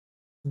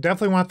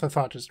 Definitely want the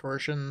Thought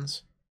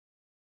Distortions.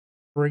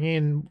 Bring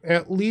in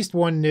at least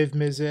 1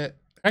 Niv-Mizzet.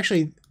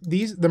 Actually,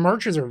 the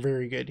marches are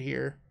very good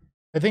here.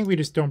 I think we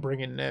just don't bring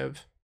in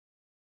Niv.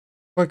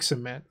 Click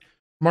Submit.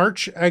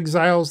 March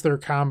exiles their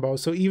combo,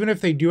 so even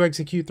if they do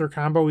execute their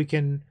combo, we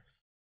can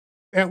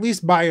at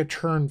least buy a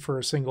turn for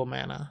a single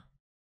mana.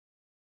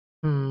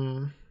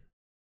 I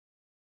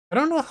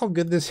don't know how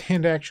good this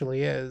hand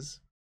actually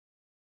is.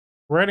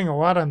 We're writing a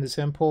lot on this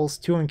Impulse,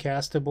 2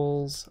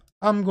 Incastables.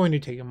 I'm going to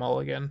take a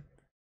mulligan.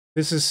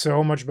 This is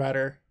so much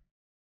better.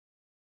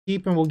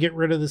 Keep and we'll get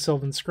rid of the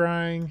Sylvan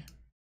Scrying.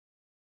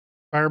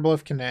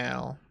 Firebluff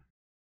Canal.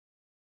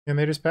 And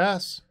they just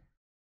pass.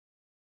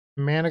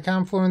 Mana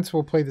Confluence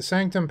will play the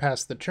Sanctum,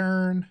 pass the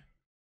turn.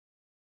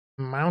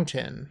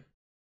 Mountain.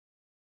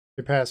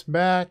 They pass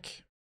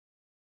back.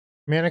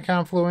 Mana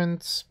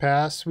Confluence,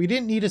 pass. We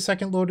didn't need a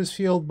second Lotus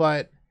Field,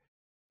 but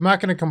I'm not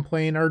going to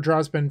complain. Our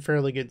draw's been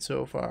fairly good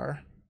so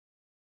far.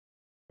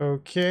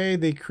 Okay,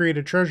 they create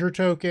a treasure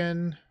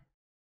token.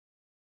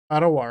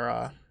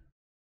 Otawara.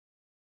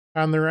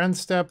 On their end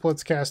step,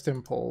 let's cast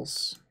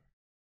Impulse.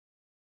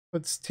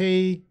 Let's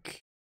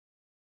take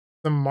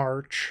the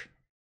March.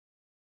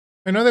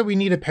 I know that we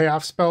need a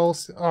payoff spell.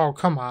 Oh,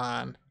 come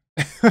on.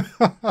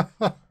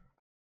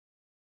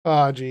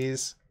 Oh,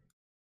 geez.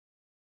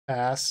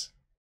 Pass.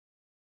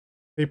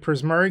 They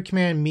Prismari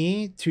command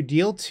me to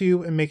deal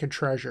 2 and make a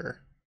treasure.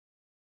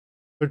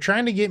 They're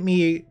trying to get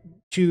me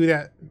to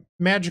that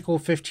magical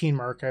 15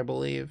 mark, I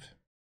believe.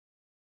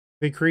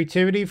 They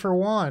creativity for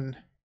 1.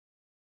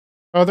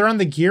 Oh, they're on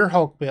the Gear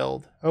Hulk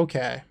build.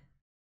 Okay.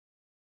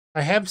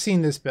 I have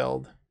seen this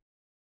build.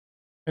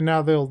 And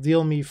now they'll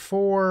deal me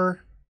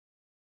 4.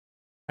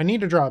 I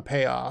need to draw a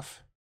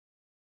payoff.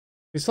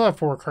 We still have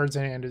 4 cards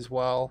in hand as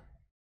well.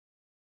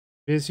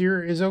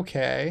 Vizier is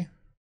okay.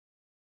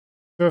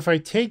 So if I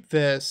take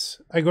this,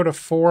 I go to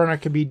 4 and I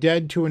could be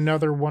dead to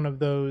another one of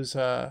those,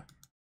 I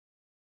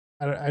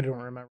don't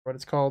remember what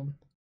it's called.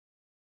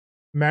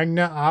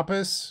 Magna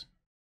Opus.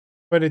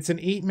 But it's an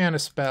 8 mana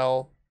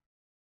spell.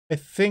 I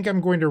think I'm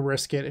going to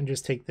risk it and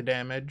just take the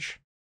damage.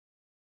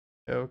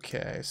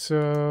 Okay,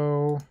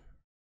 so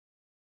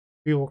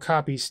we will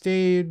copy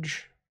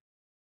stage.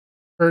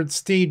 Or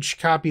stage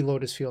copy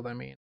Lotus Field, I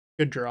mean.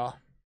 Good draw.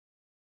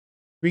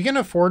 We can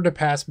afford to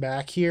pass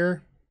back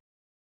here.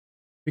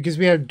 Because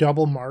we have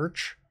double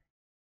March.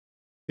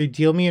 They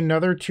deal me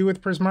another 2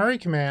 with Prismari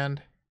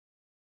command.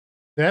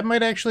 That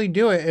might actually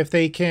do it if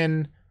they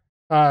can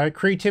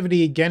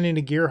creativity again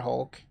into Gear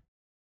Hulk.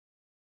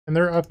 And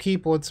their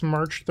upkeep, let's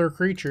march their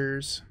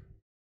creatures.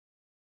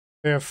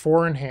 They have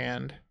 4 in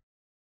hand.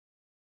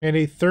 And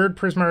a 3rd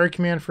Prismari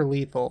command for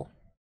lethal.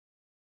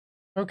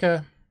 Okay.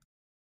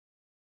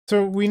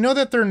 So we know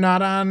that they're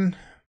not on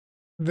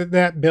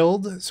that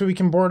build, so we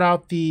can board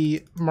out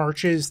the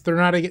marches. They're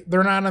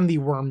not on the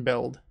worm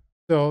build,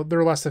 so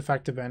they're less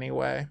effective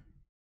anyway.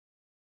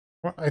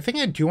 Well, I think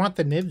I do want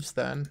the Nivs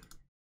then.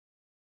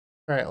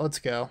 All right, let's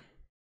go.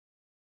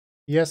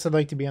 Yes, I'd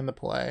like to be on the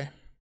play.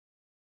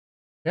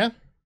 Yeah.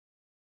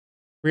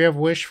 We have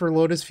Wish for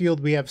Lotus Field.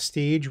 We have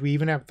Stage. We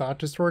even have Thought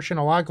Distortion.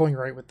 A lot going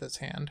right with this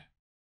hand.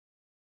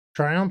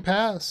 Triumph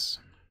Pass.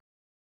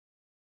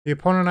 The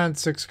opponent on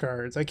 6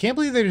 cards. I can't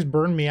believe they just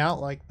burned me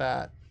out like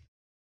that.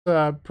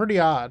 Pretty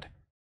odd.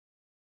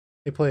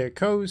 They play a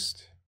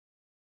Coast.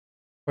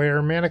 Play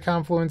our Mana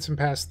Confluence and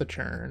pass the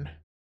turn.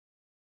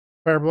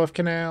 Spire Bluff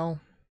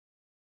Canal.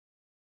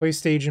 Play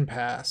Stage and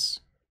pass.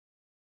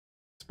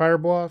 Spire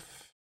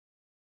Bluff.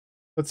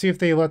 Let's see if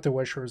they let the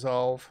Wish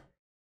resolve.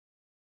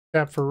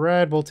 Tap for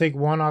red. We'll take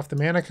 1 off the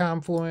Mana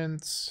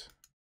Confluence.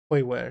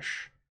 Play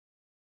Wish.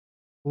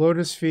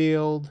 Lotus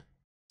Field.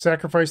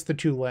 Sacrifice the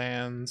 2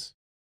 lands.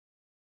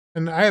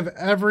 And I have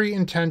every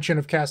intention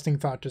of casting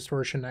Thought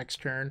Distortion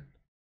next turn.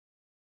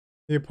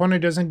 The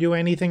opponent doesn't do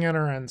anything on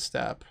our end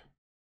step.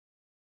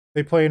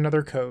 They play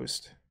another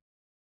Coast.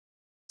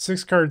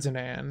 6 cards in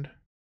hand.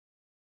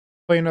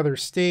 Play another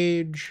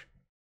Stage.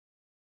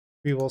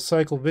 We will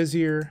cycle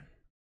Vizier.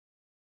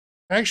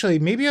 Actually,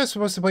 maybe I was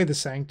supposed to play the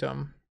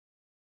Sanctum.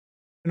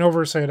 An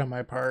oversight on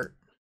my part.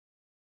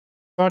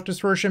 Thought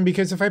Distortion,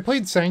 because if I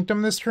played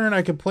Sanctum this turn,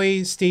 I could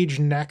play Stage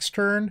next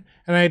turn,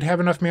 and I'd have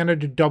enough mana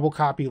to double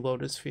copy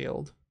Lotus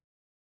Field.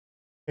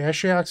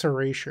 Ashiok's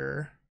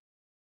Erasure.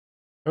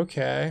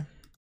 Okay.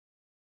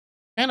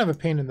 Kind of a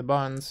pain in the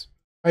buns.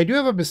 I do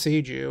have a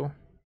Boseiju.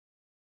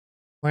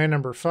 Land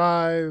number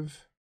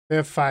 5. They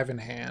have 5 in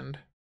hand.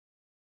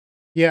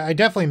 Yeah, I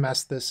definitely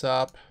messed this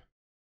up.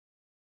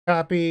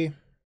 Copy.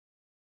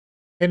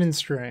 Hidden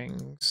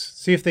Strings.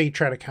 See if they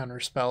try to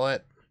counterspell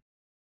it.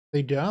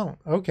 They don't.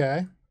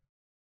 Okay.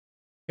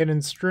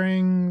 Hidden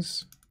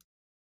Strings.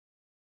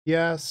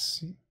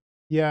 Yes.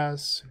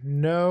 Yes.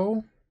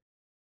 No.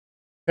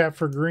 Tap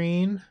for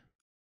green.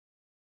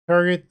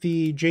 Target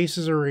the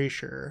Jace's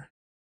Erasure.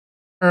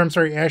 Or I'm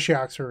sorry,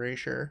 Ashiok's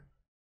Erasure.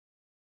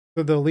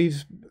 So the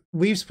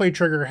Leaves Play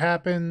trigger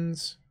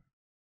happens.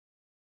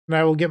 And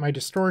I will get my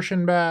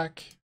Distortion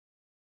back.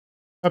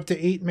 Up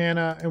to 8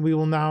 mana, and we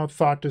will now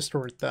Thought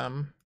Distort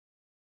them.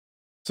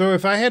 So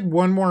if I had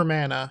 1 more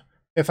mana,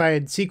 if I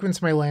had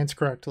sequenced my lands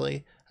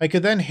correctly, I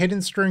could then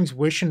Hidden Strings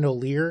Wish into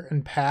Lier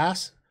and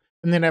pass,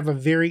 and then have a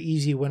very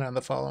easy win on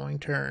the following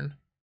turn.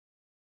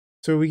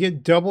 So we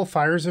get double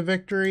Fires of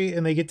Victory,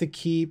 and they get to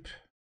keep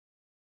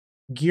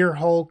Gear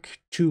Hulk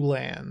 2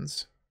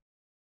 lands.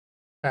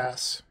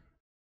 Pass.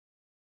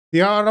 The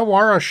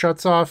Otawara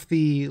shuts off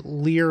the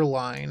Lier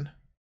line.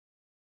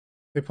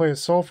 They play a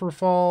Sulphur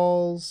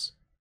Falls.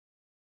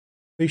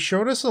 They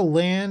showed us a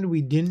land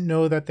we didn't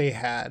know that they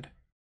had.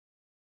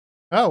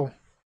 Oh,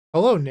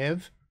 hello,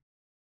 Niv.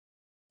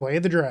 Play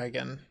the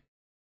dragon.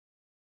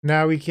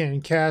 Now we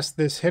can cast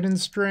this Hidden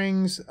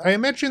Strings. I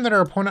imagine that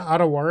our opponent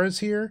Otawara is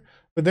here,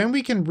 but then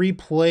we can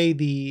replay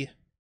the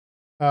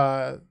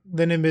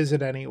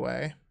Niv-Mizzet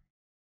anyway.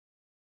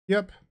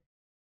 Yep.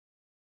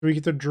 So we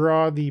get to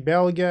draw the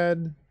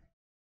Balagad.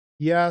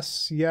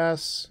 Yes,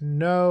 yes,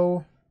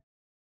 no.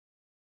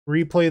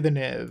 Replay the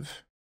Niv.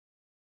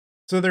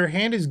 So their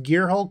hand is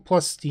Gear Hulk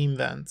plus Steam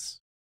Vents.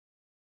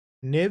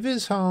 Niv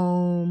is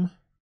home.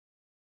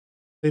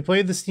 They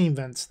play the Steam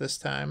Vents this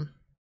time.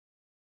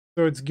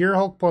 So it's Gear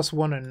Hulk plus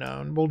 1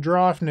 unknown. We'll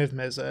draw off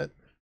Niv-Mizzet.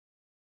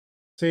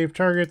 Save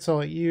targets, I'll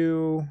let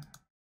you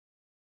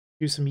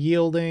do some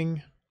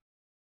yielding.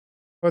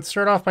 Let's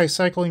start off by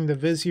cycling the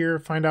Vizier,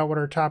 find out what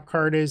our top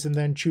card is, and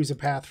then choose a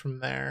path from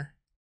there.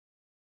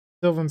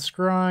 Sylvan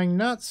Scrying,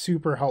 not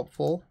super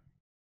helpful.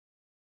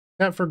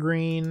 Tap for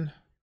green.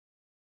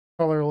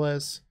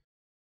 Colorless.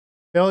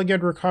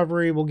 Balagad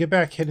Recovery, we'll get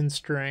back Hidden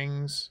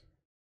Strings.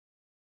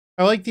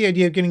 I like the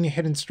idea of getting a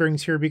Hidden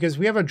Strings here because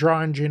we have a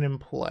draw engine in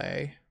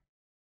play.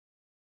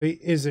 The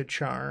Izzet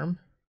Charm.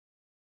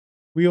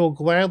 We will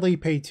gladly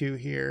pay 2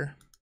 here.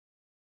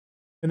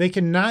 And they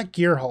cannot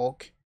Gear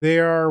Hulk. They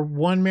are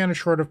 1 mana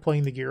short of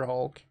playing the Gear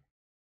Hulk.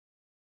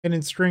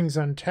 Hidden Strings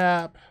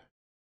untap.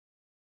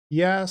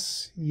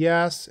 Yes,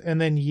 yes,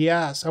 and then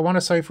yes. I want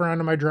to Cipher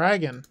onto my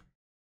dragon.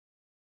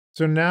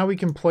 So now we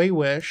can play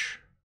Wish.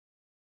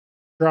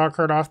 Draw a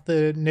card off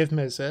the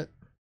Niv-Mizzet.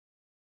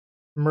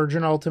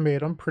 Emergent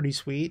Ultimatum, pretty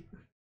sweet.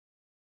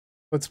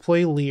 Let's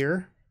play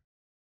Lier.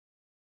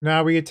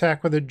 Now we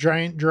attack with a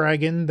giant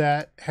dragon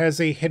that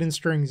has a Hidden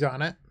Strings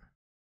on it.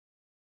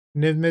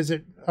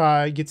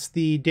 Niv-Mizzet gets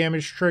the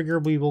damage trigger.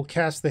 We will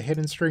cast the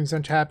Hidden Strings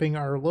untapping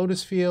our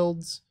Lotus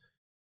Fields.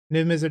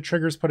 Niv-Mizzet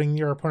triggers, putting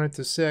your opponent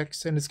to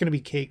 6, and it's going to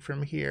be cake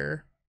from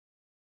here.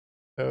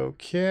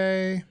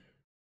 Okay.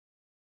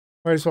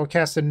 Might as well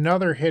cast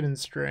another Hidden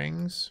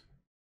Strings.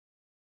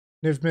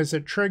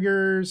 Niv-Mizzet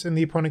triggers, and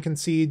the opponent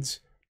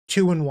concedes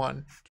 2 and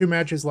 1. 2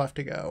 matches left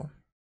to go.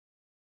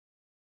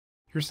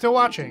 If you're still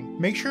watching,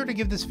 make sure to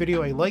give this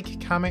video a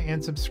like, comment,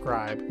 and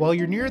subscribe. While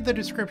you're near the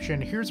description,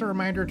 here's a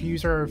reminder to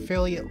use our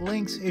affiliate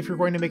links if you're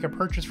going to make a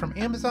purchase from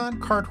Amazon,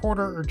 Card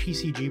Hoarder, or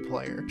TCG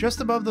Player. Just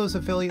above those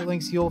affiliate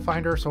links, you'll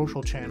find our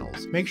social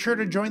channels. Make sure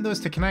to join those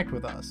to connect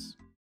with us.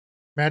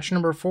 Match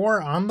number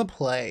 4 on the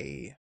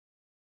play.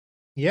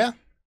 Yeah.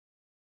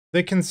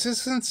 The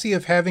consistency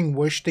of having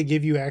Wish to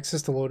give you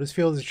access to Lotus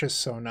Field is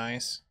just so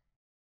nice.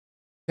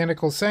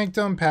 Tentacle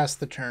Sanctum, pass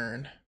the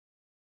turn.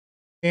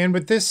 And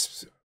with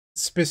this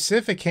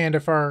specific hand,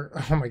 if our,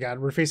 oh my god,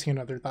 we're facing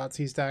another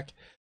Thoughtseize deck.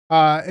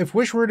 If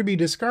Wish were to be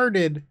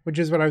discarded, which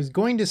is what I was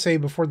going to say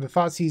before the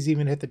Thoughtseize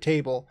even hit the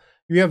table,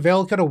 you have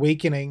Valakut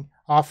Awakening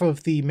off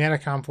of the Mana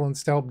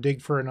Confluence to help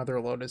dig for another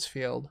Lotus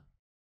Field.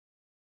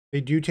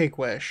 They do take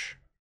Wish.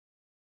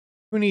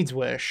 Who needs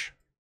Wish?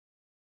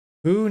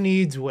 Who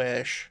needs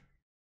Wish?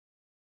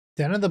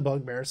 Den of the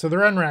Bugbear. So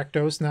they're on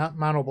Rakdos, not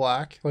mono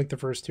black, like the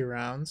first 2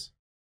 rounds.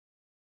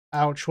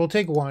 Ouch, we'll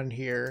take 1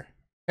 here.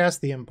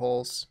 Cast the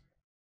Impulse.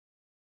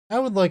 I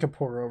would like a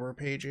Pore over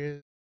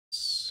Pages.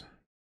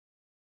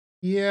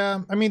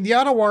 Yeah, I mean, the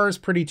Ottawa is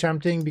pretty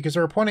tempting because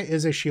our opponent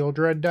is a Shield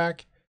Dread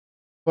deck,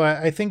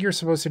 but I think you're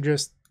supposed to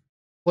just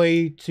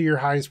play to your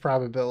highest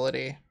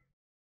probability.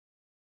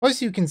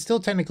 Plus, you can still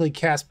technically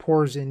cast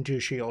Pores into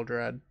Shield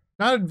Dread.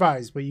 Not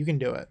advised, but you can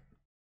do it.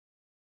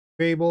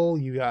 Fable,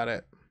 you got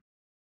it.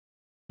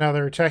 Now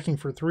they're attacking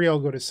for 3, I'll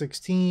go to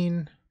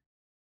 16.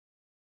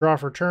 Draw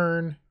for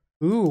turn.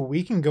 Ooh,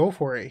 we can go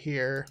for it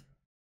here.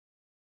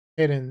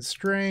 Hidden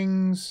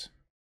Strings.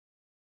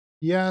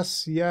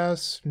 Yes,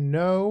 yes,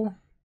 no.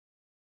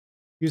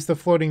 Use the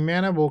floating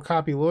mana, we'll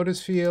copy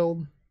Lotus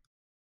Field.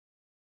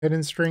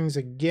 Hidden Strings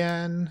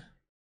again.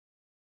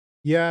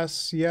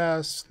 Yes,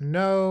 yes,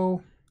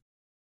 no.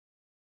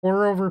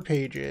 Pore over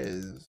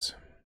Pages.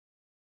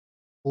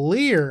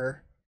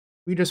 Lier.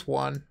 We just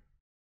won.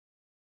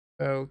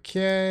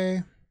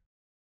 Okay.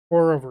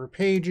 Pore over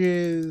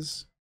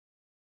Pages.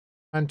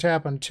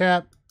 Untap,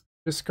 untap.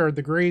 Discard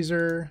the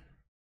Grazer.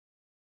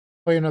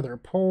 Play another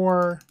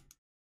Pore.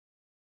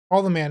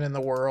 All the mana in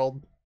the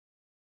world.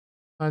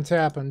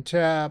 Untap,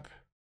 untap.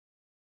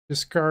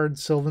 Discard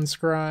Sylvan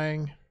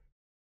Scrying.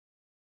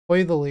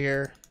 Play the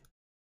Lier.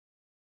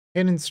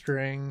 Hidden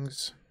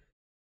Strings.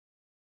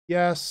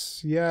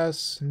 Yes,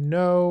 yes,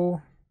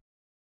 no.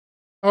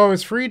 Oh,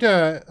 it's free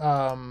to,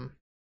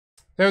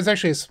 that was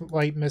actually a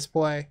slight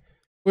misplay. It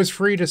was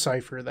free to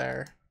Cipher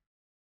there.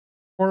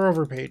 Pore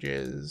over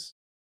Pages.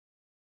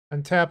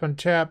 Untap,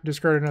 untap,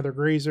 discard another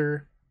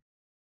Grazer.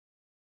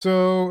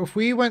 So if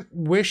we went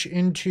Wish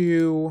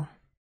into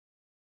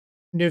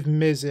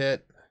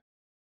Niv-Mizzet,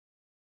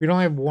 we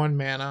don't have 1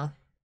 mana.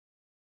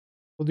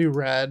 We'll do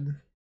red.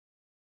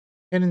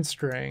 Hidden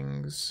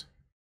Strings.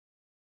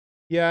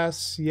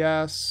 Yes,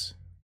 yes,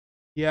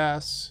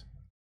 yes.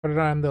 Put it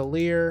on the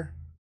Lier.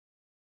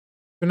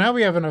 So now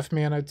we have enough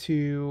mana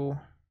to...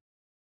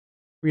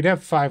 We'd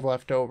have 5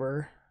 left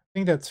over. I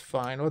think that's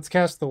fine. Let's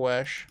cast the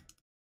Wish.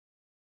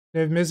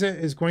 Niv-Mizzet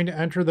is going to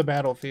enter the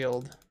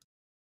battlefield.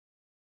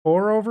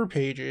 Pore over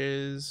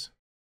Pages.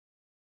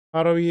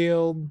 Auto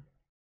yield.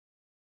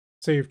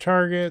 Save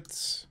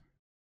targets.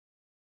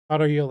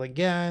 Auto yield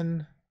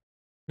again.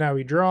 Now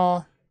we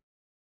draw.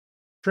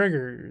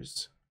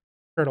 Triggers.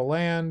 Card a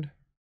land.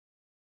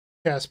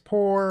 Cast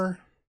Pore.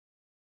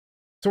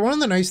 So one of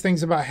the nice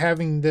things about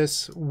having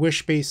this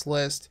wish-based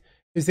list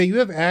is that you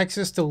have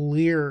access to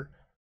Lier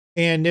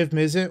and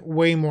Niv-Mizzet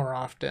way more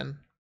often.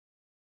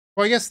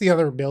 Well, I guess the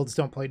other builds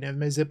don't play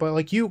Niv-Mizzet, but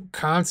like you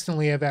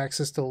constantly have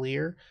access to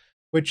Lier,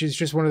 which is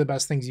just one of the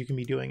best things you can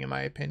be doing in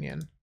my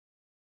opinion.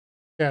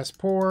 Cast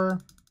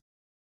Pore.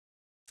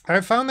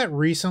 I've found that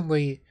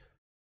recently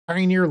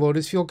Pioneer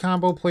Lotus Field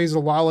combo plays a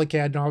lot like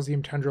Ad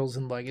Nauseam Tendrils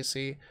in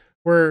Legacy,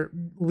 where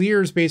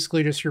Lier is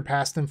basically just your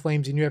Past in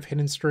Flames and you have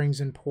Hidden Strings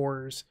and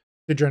Pores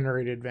to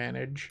generate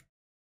advantage.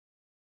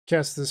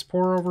 Cast this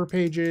Pore over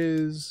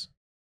pages.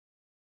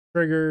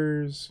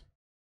 Triggers.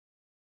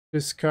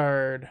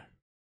 Discard.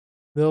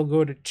 They'll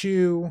go to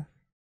 2.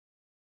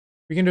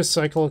 We can just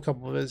cycle a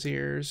couple of his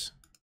ears.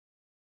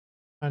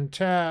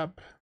 Untap.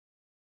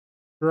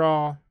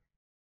 Draw.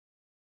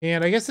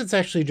 And I guess it's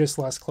actually just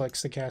less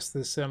clicks to cast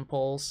this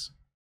Impulse.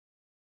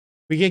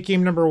 We get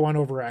game number 1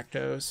 over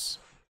Rakdos.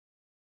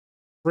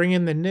 Bring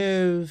in the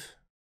Niv.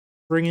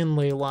 Bring in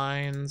Ley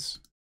Lines.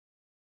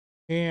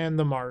 And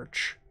the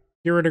March.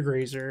 Get rid of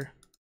Grazer.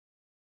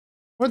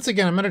 Once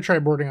again, I'm going to try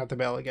boarding out the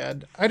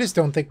Balagad. I just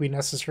don't think we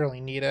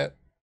necessarily need it.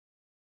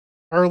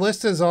 Our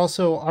list is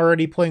also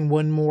already playing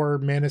one more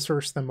mana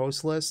source than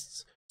most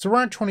lists. So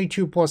we're on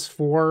 22 plus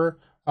 4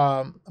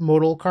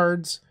 modal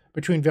cards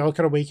between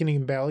Valakut Awakening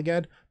and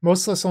Balagad.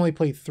 Most lists only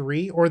play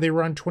 3, or they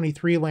run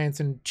 23 lands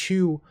and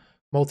 2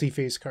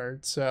 multi-phase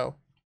cards. So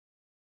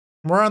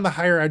we're on the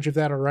higher edge of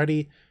that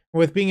already.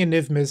 With being a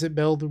Niv-Mizzet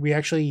build, we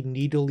actually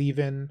need to leave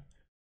in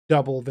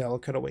double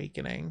Valakut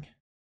Awakening.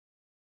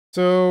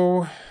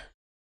 So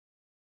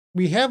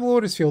we have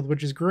Lotus Field,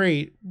 which is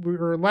great.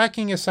 We're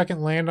lacking a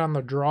second land on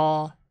the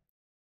draw.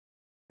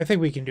 I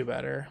think we can do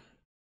better.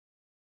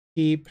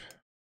 Keep.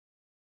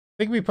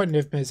 I think we put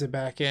Niv-Mizzet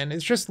back in.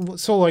 It's just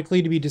so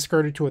likely to be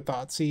discarded to a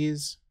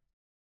Thoughtseize.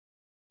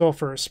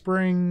 Sulfur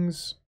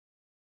Springs.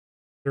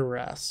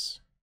 Duress.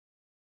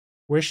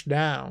 Wish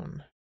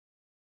down.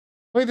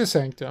 Play the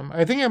Sanctum.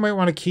 I think I might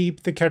want to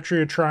keep the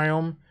Ketria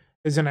Triumph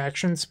as an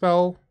action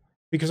spell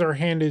because our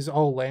hand is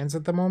all lands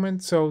at the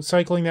moment, so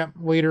cycling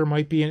that later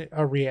might be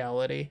a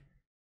reality.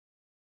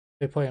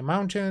 They play a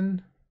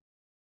Mountain.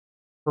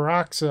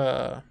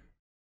 Paraxa.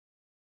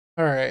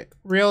 Alright,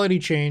 reality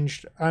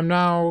changed. I'm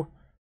now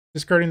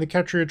discarding the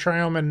Ketria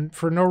Triumph, and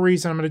for no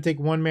reason I'm going to take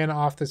 1 mana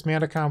off this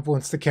Mana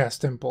Confluence to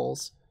cast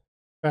Impulse.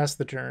 Pass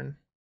the turn.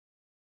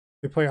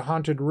 They play a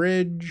Haunted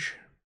Ridge.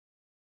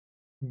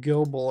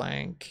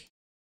 Gilblank.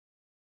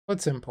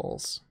 Let's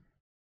Impulse.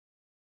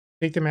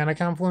 Take the Mana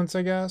Confluence,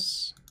 I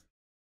guess.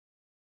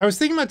 I was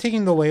thinking about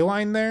taking the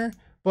Leyline there,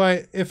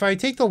 but if I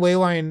take the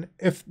Leyline,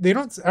 if they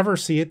don't ever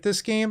see it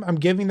this game, I'm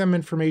giving them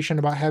information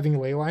about having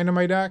Leyline in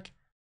my deck.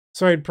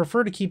 So I'd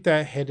prefer to keep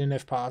that hidden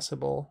if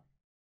possible.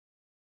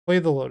 Play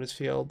the Lotus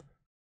Field.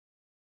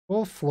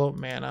 We'll float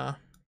mana.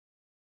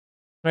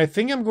 And I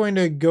think I'm going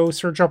to go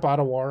search up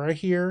Otawara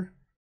here.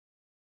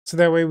 So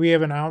that way we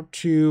have an out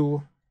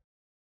to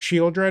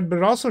Shieldred, but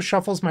it also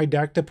shuffles my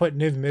deck to put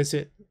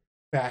Niv-Mizzet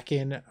back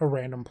in a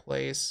random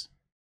place.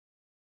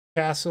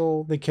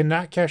 Castle. They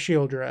cannot cast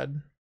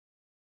Shieldred.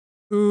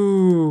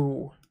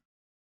 Ooh.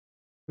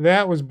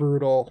 That was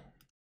brutal.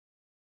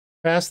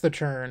 Pass the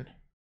turn.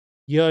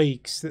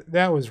 Yikes.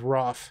 That was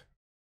rough.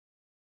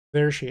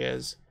 There she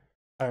is.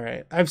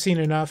 Alright. I've seen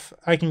enough.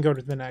 I can go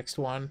to the next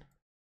one.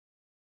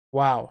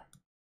 Wow.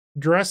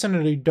 Dressing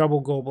at a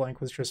double gold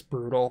blank was just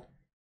brutal.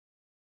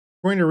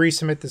 We're going to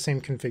resubmit the same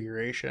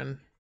configuration.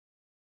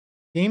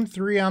 Game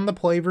 3 on the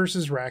play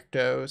versus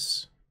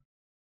Rakdos.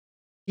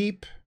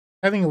 Keep.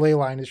 Having a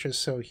Leyline is just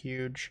so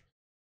huge.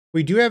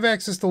 We do have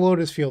access to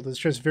Lotus Field. It's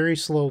just very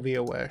slow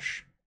via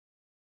Wish.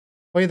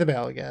 Play the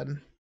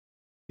Balagad.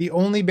 The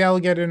only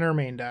Balagad in our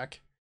main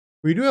deck.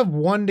 We do have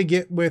 1 to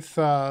get with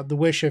the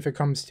Wish if it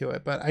comes to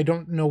it, but I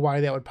don't know why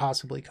that would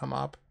possibly come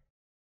up.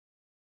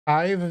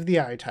 Hive of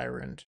the Eye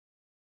Tyrant.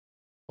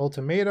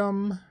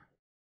 Ultimatum.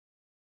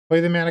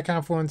 Play the Mana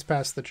Confluence,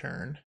 pass the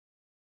turn.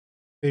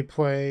 They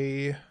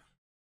play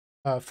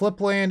flip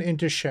land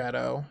into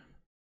Shadow.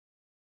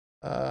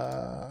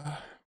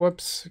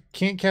 Whoops.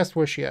 Can't cast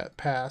Wish yet.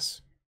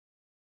 Pass.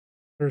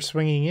 They're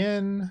swinging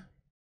in.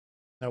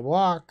 No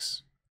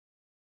blocks.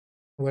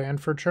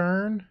 Land for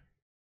turn.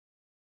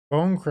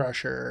 Bone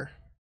Crusher.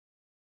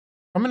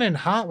 Coming in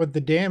hot with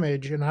the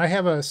damage, and I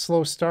have a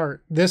slow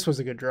start. This was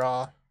a good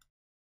draw.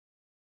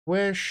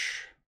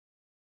 Wish.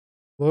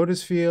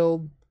 Lotus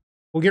Field.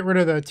 We'll get rid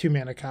of the 2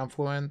 mana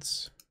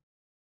Confluence.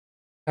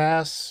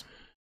 Pass.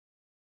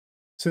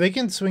 So they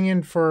can swing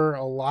in for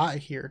a lot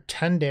here.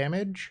 10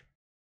 damage.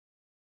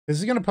 This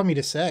is going to put me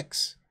to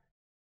 6.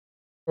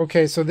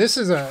 Okay, so this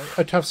is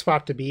a tough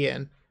spot to be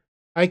in.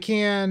 I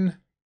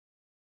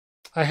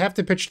have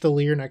to pitch the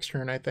Lier next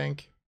turn, I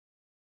think.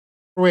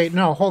 Wait,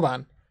 no, hold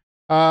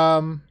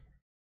on.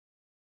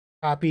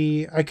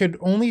 Copy. I could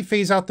only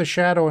phase out the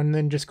Shadow and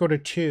then just go to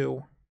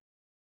 2.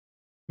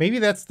 Maybe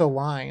that's the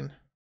line.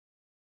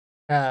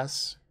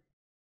 Pass.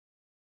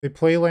 They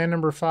play land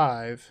number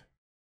 5.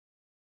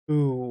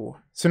 Ooh.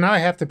 So now I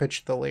have to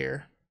pitch the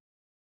Lier.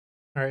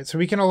 All right, so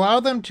we can allow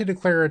them to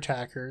declare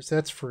attackers.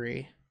 That's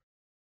free.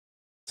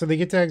 So they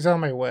get to exile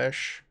my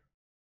Wish.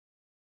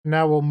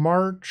 Now we'll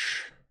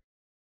march.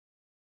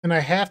 And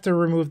I have to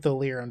remove the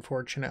Lier,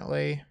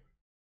 unfortunately.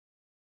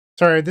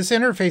 Sorry, this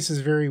interface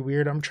is very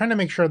weird. I'm trying to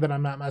make sure that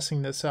I'm not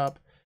messing this up.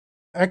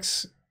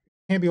 X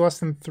can't be less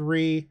than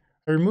 3.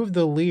 I removed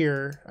the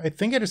Lier. I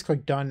think I just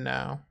click done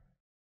now.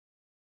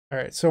 All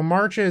right, so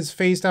March has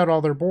phased out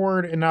all their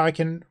board, and now I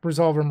can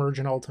resolve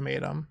Emergent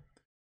Ultimatum.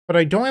 But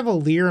I don't have a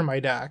Lier in my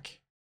deck.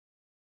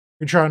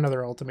 We try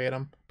another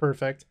Ultimatum.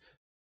 Perfect.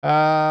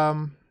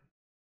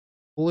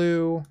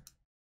 Blue,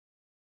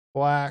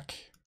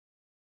 black,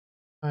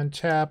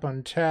 untap,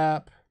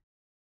 untap.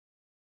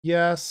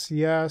 Yes,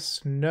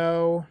 yes,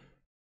 no.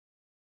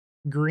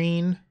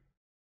 Green,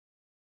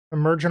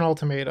 Emergent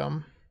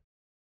Ultimatum.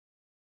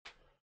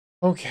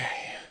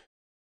 Okay.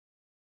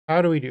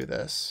 How do we do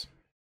this?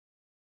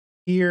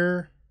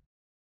 Here,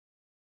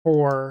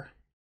 for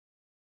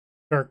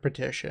Dark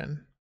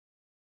Petition.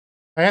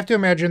 I have to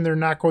imagine they're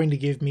not going to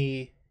give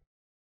me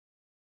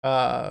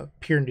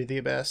Peer into the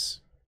Abyss.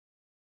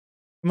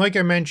 And like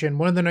I mentioned,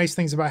 one of the nice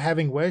things about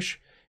having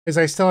Wish is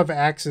I still have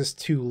access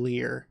to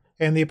Lier,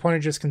 and the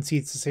opponent just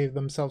concedes to save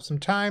themselves some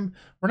time.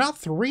 We're now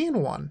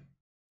 3-1.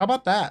 How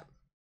about that?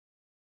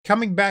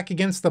 Coming back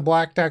against the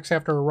black decks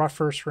after a rough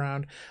first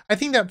round. I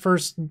think that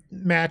first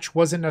match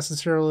wasn't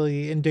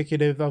necessarily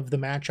indicative of the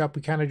matchup.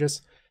 We kind of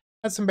just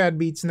had some bad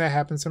beats, and that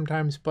happens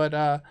sometimes.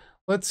 But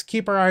let's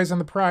keep our eyes on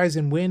the prize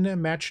and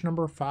win match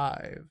number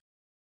 5.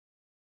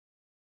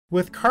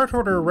 With Card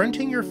Hoarder,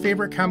 renting your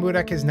favorite combo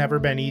deck has never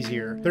been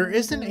easier. There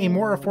isn't a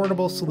more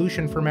affordable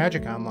solution for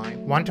Magic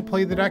Online. Want to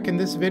play the deck in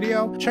this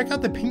video? Check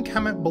out the pinned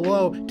comment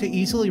below to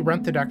easily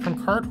rent the deck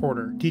from Card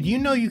Hoarder. Did you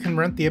know you can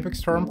rent the Epic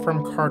Storm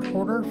from Card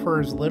Hoarder for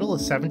as little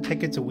as 7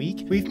 tickets a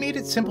week? We've made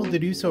it simple to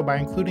do so by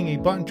including a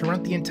button to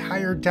rent the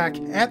entire deck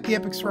at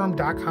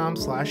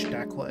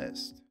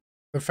theepicstorm.com/decklist.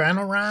 The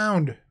final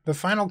round, the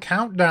final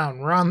countdown,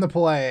 we're on the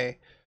play.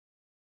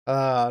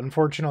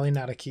 Unfortunately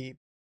not a keep.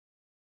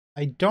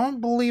 I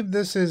don't believe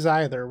this is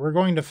either. We're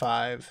going to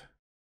 5.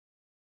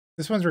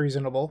 This one's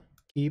reasonable.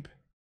 Keep.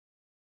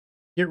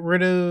 Get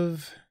rid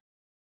of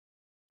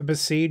the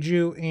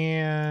Beseiju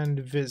and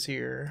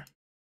Vizier.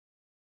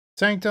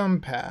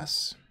 Sanctum,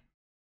 pass.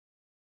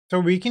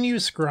 So we can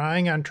use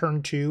Scrying on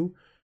turn 2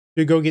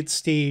 to go get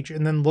Stage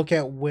and then look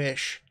at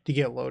Wish to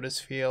get Lotus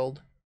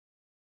Field.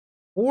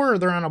 Or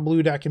they're on a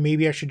blue deck and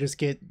maybe I should just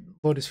get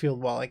Lotus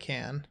Field while I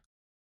can.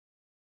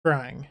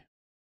 Scrying.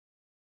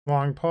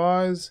 Long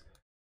pause.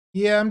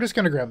 Yeah, I'm just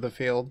going to grab the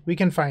field. We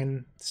can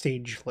find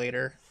Stage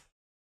later.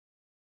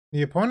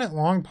 The opponent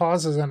long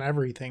pauses on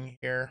everything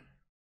here.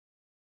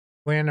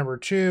 Land number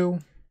 2.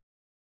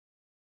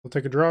 We'll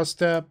take a draw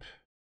step.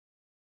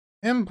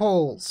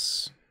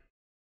 Impulse.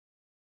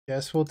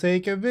 Guess we'll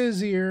take a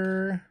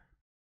Vizier.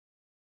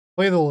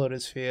 Play the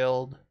Lotus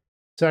Field.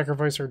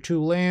 Sacrifice our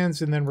 2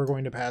 lands, and then we're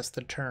going to pass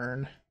the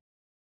turn.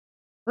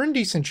 We're in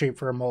decent shape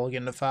for a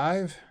mulligan to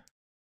 5.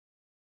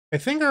 I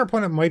think our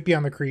opponent might be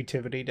on the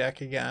Creativity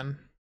deck again.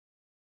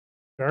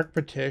 Dark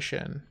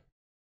Petition.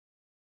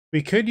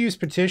 We could use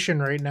Petition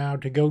right now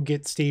to go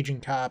get Stage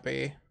and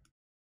copy.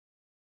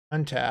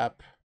 Untap.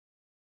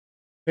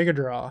 Take a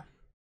draw.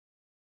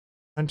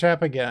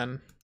 Untap again.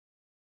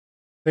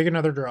 Take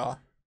another draw.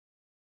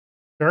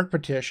 Dark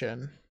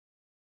Petition.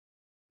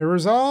 It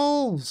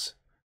resolves!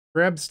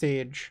 Grab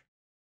Stage.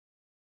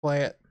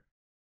 Play it.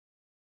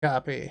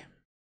 Copy.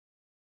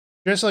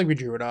 Just like we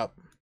drew it up.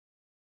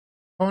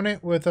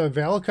 Opponent with a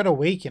Valakut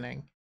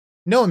Awakening.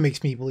 No one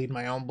makes me bleed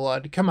my own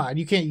blood. Come on,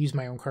 you can't use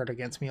my own card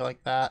against me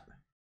like that.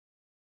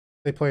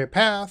 They play a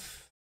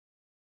Path.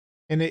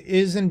 And it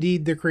is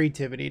indeed the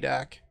Creativity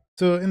deck.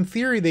 So in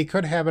theory, they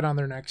could have it on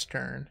their next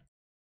turn.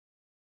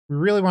 We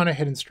really want a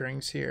Hidden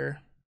Strings here.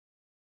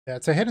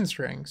 That's a Hidden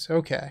Strings.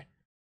 Okay.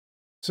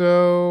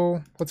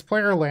 So let's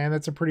play our land.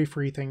 That's a pretty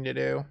free thing to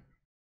do.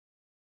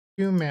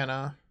 2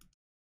 mana.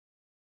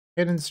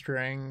 Hidden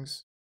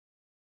Strings.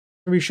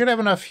 So we should have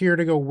enough here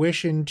to go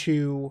Wish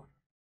into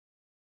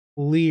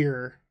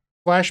Lier,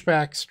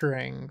 flashback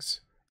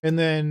Strings, and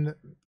then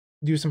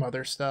do some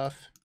other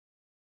stuff.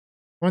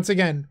 Once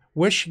again,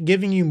 Wish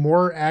giving you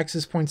more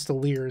access points to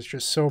Lier is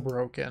just so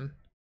broken.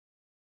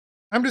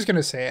 I'm just going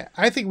to say it.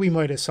 I think we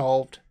might have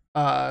solved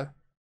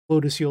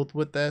Lotus Field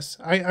with this.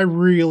 I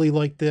really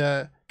like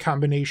the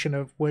combination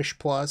of Wish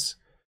plus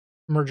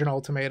Emergent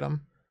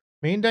Ultimatum.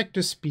 Main deck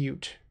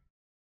Dispute.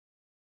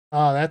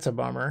 Oh, that's a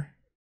bummer.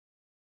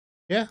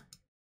 Yeah.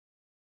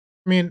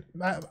 I mean,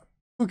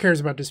 who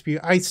cares about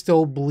Dispute? I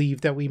still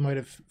believe that we might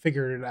have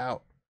figured it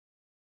out.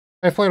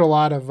 I've played a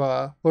lot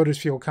of Lotus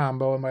Field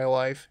combo in my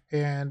life,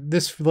 and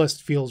this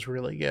list feels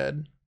really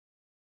good.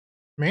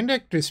 Main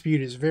deck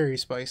Dispute is very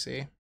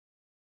spicy.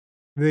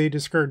 They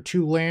discard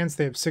 2 lands.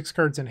 They have 6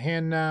 cards in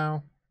hand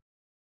now.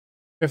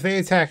 If they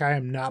attack, I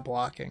am not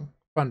blocking.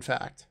 Fun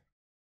fact.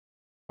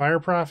 Fire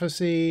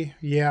Prophecy.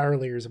 Yeah, our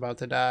Lier's about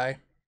to die.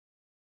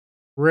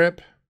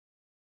 Rip.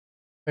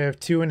 I have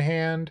 2 in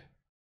hand.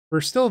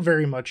 We're still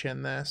very much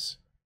in this.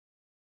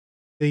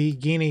 They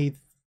gain a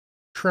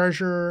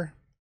treasure,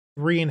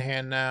 3 in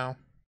hand now.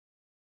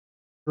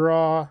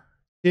 Draw,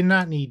 did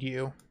not need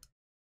you.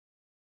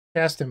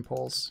 Cast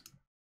Impulse.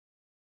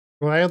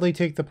 Gladly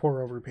take the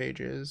Pore over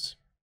pages.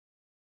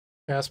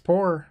 Cast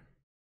Pore.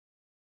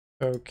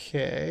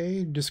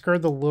 Okay,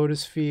 discard the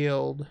Lotus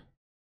Field.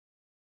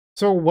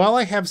 So while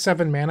I have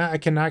 7 mana, I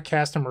cannot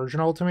cast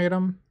Emergent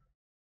Ultimatum.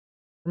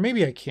 Or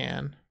maybe I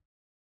can.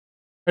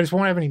 I just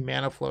won't have any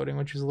mana floating,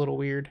 which is a little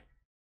weird.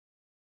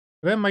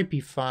 That might be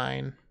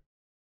fine.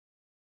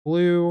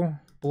 Blue,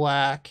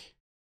 black,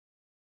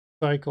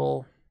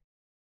 cycle,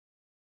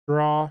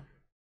 draw,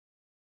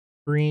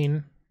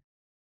 green,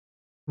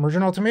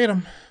 Emergent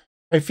Ultimatum.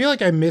 I feel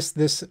like I missed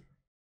this.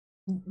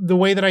 The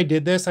way that I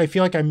did this, I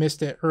feel like I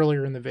missed it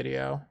earlier in the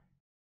video.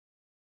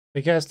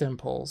 They cast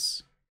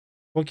Impulse.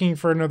 Looking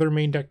for another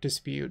main deck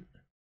dispute.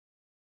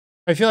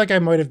 I feel like I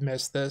might have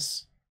missed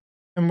this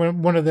in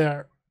one of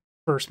the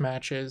first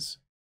matches.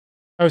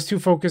 I was too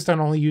focused on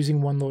only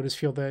using one Lotus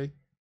Field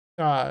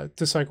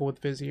to cycle with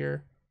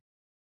Vizier.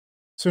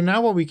 So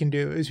now what we can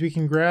do is we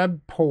can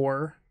grab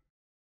Pore,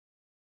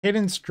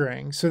 Hidden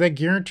String, so that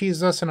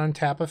guarantees us an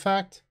untap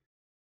effect,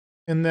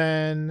 and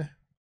then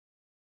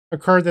a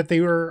card that they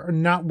were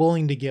not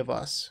willing to give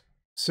us.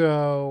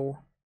 So,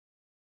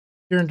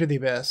 here into the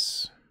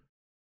Abyss.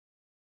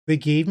 They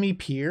gave me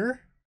Pore?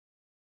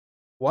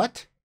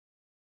 What?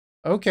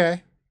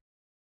 Okay.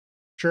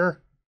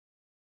 Sure.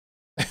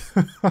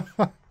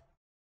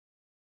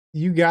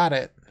 You got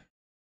it.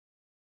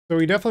 So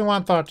we definitely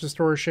want Thought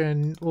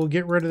Distortion. We'll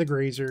get rid of the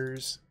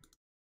Grazers.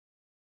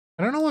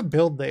 I don't know what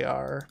build they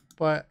are,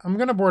 but I'm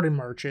going to board in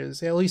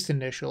Marches, at least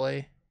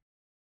initially.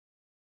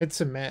 Hit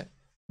submit.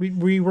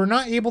 We were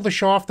not able to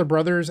show off the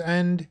Brothers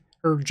End,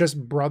 or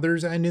just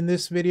Brothers End in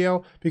this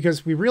video,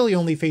 because we really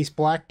only face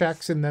black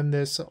decks and then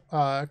this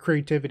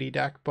creativity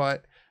deck,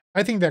 but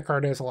I think that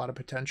card has a lot of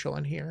potential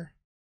in here.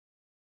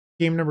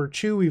 Game number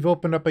 2, we've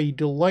opened up a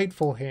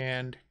delightful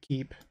hand.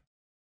 Keep.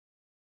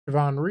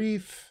 Javon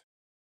Reef.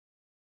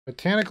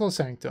 Botanical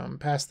Sanctum.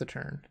 Pass the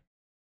turn.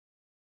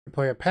 We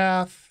play a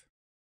Path.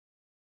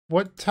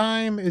 What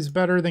time is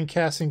better than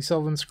casting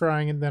Sylvan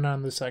Scrying and then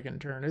on the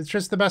second turn? It's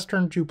just the best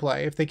turn to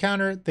play. If they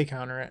counter it, they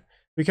counter it.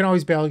 We can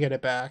always bail get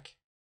it back.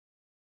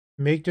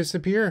 Make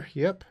disappear.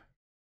 Yep.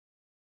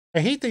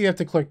 I hate that you have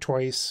to click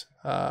twice.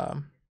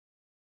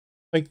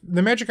 Like,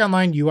 the Magic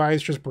Online UI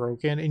is just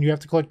broken, and you have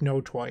to click no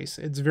twice.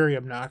 It's very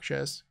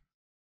obnoxious.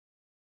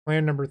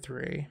 Land number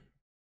 3.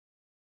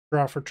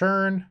 Draw for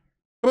turn.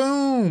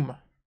 Boom!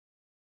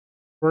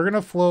 We're going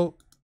to float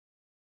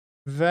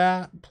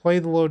that, play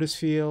the Lotus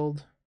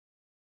Field,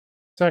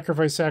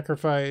 sacrifice,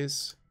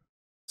 sacrifice,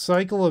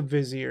 cycle of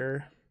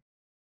Vizier,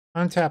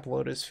 untap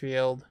Lotus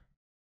Field,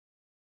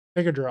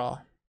 take a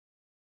draw.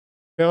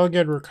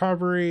 Belged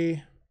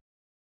Recovery,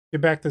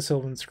 get back to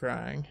Sylvan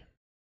Scrying.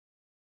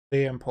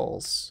 The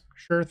Impulse.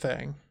 Sure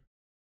thing.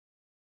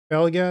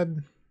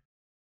 Belged.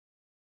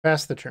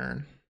 Pass the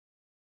turn.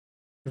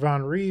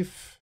 Javon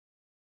Reef.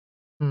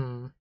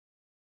 Am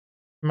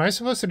I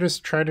supposed to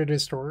just try to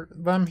distort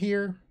them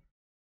here?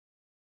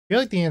 I feel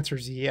like the answer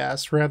is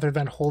yes, rather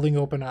than holding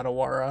open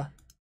Adawara.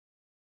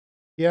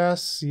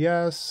 Yes,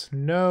 yes,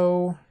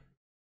 no.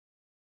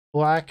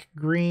 Black,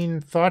 green,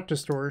 Thought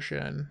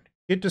Distortion.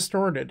 Get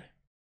distorted.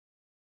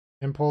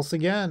 Impulse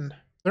again.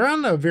 They're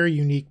on a very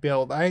unique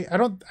build. I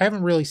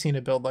haven't really seen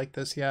a build like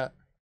this yet.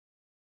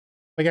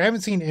 Like, I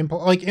haven't seen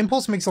Impulse. Like,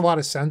 Impulse makes a lot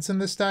of sense in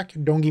this deck.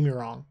 Don't get me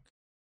wrong.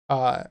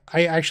 I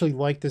actually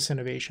like this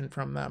innovation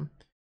from them.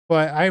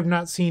 But I have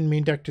not seen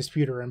main deck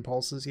Disputer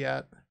Impulses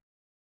yet.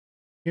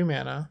 2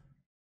 mana.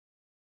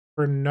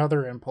 For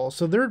another Impulse.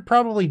 So they're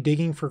probably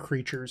digging for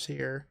creatures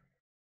here.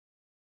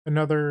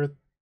 Another...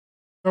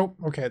 Oh,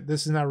 okay.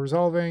 This is not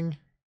resolving.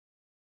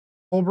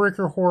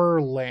 Hullbreaker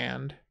Horror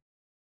land.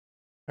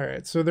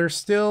 Alright, so they're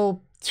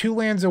still 2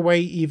 lands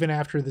away even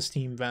after the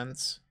Steam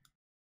vents.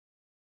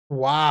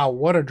 Wow,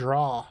 what a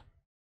draw.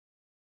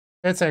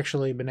 That's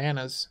actually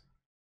bananas.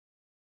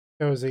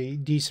 That was a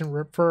decent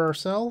rip for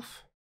ourselves.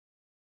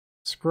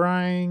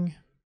 Scrying.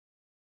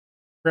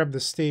 Grab the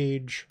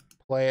stage.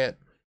 Play it.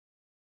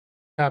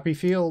 Copy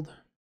field.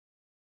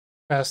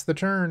 Pass the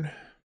turn.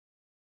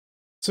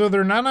 So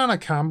they're not on a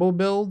combo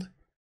build.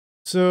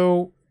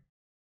 So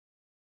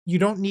you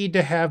don't need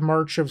to have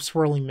March of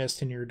Swirling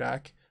Mist in your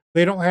deck.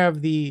 They don't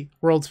have the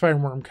World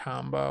Spine Worm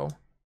combo.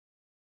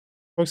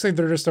 Looks like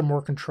they're just a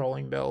more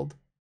controlling build.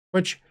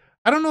 Which,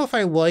 I don't know if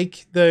I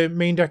like the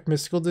main deck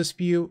Mystical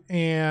Dispute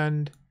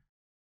and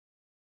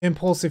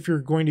Impulse if you're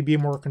going to be a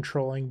more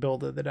controlling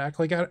build of the deck.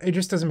 Like, it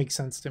just doesn't make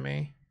sense to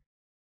me.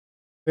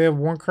 They have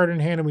 1 card in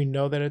hand and we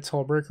know that it's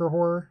Hullbreaker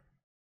Horror.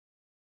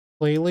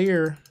 Play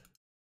Lier.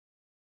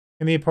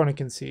 And the opponent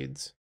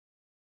concedes.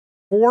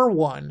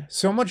 4-1.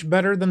 So much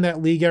better than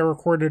that league I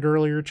recorded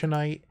earlier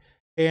tonight.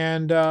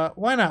 And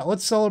why not?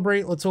 Let's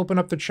celebrate. Let's open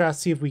up the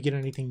chest, see if we get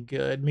anything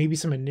good. Maybe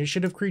some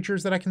initiative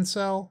creatures that I can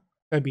sell.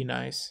 That'd be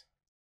nice.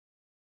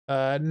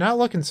 Not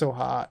looking so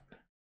hot.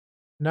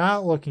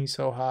 Not looking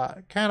so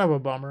hot. Kind of a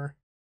bummer.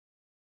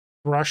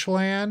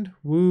 Brushland?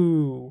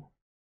 Woo.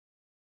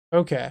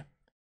 Okay.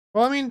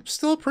 Well, I mean,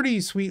 still a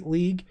pretty sweet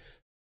league.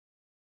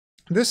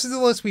 This is the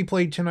list we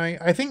played tonight.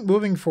 I think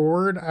moving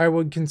forward, I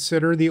would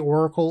consider the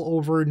Oracle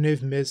over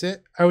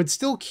Niv-Mizzet. I would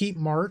still keep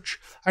March.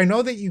 I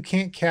know that you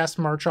can't cast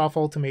March off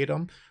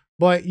Ultimatum,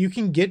 but you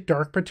can get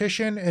Dark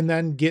Petition and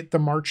then get the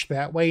March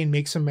that way and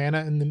make some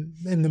mana in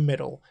the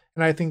middle.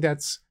 And I think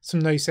that's some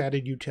nice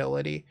added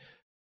utility.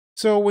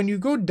 So when you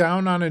go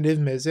down on a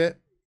Niv-Mizzet,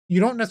 you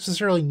don't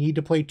necessarily need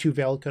to play 2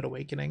 Valakut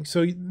Awakening.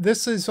 So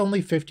this is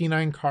only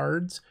 59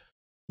 cards.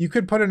 You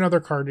could put another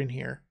card in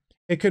here.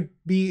 It could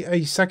be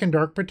a second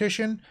Dark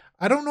Petition.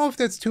 I don't know if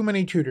that's too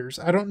many tutors.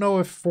 I don't know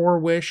if 4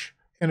 Wish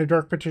and a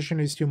Dark Petition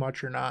is too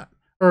much or not.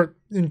 Or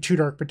in 2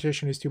 Dark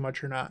Petition is too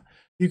much or not.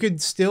 You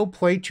could still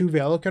play 2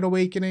 Valakut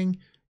Awakening.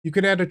 You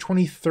could add a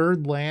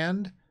 23rd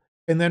land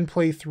and then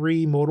play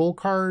 3 modal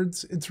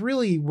cards. It's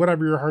really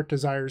whatever your heart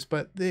desires,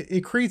 but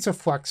it creates a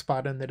flex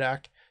spot in the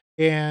deck.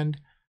 And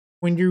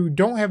when you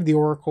don't have the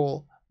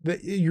Oracle,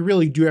 you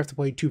really do have to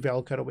play 2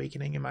 Valakut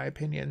Awakening, in my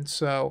opinion.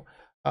 So,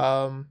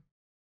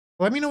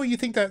 let me know what you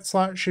think that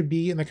slot should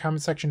be in the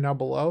comment section down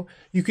below.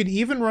 You could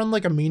even run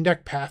like a main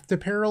deck Path to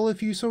Peril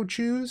if you so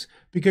choose,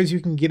 because you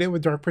can get it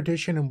with Dark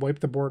Petition and wipe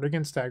the board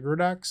against aggro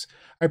decks.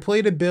 I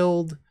played a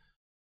build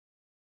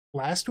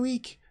last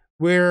week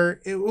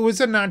where it was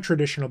a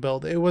non-traditional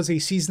build. It was a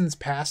Seasons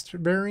Past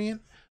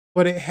variant,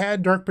 but it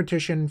had Dark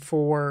Petition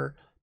for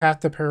Path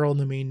to Peril in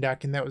the main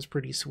deck, and that was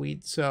pretty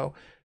sweet. So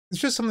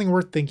it's just something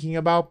worth thinking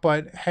about,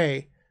 but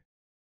hey,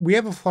 we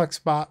have a flex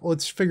spot.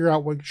 Let's figure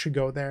out what should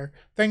go there.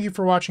 Thank you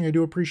for watching. I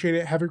do appreciate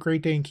it. Have a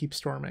great day and keep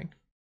storming.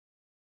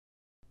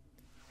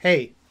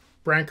 Hey,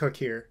 Bryant Cook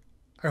here.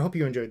 I hope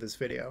you enjoyed this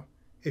video.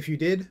 If you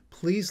did,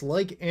 please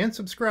like and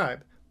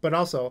subscribe, but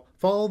also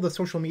follow the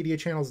social media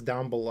channels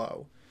down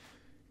below.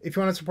 If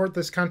you want to support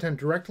this content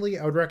directly,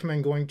 I would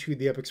recommend going to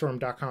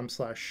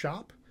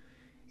theepicstorm.com/shop.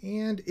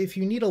 And if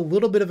you need a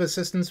little bit of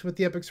assistance with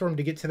the Epic Storm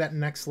to get to that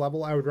next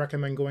level, I would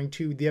recommend going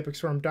to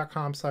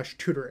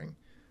theepicstorm.com/tutoring.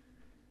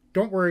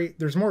 Don't worry,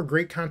 there's more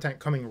great content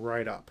coming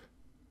right up.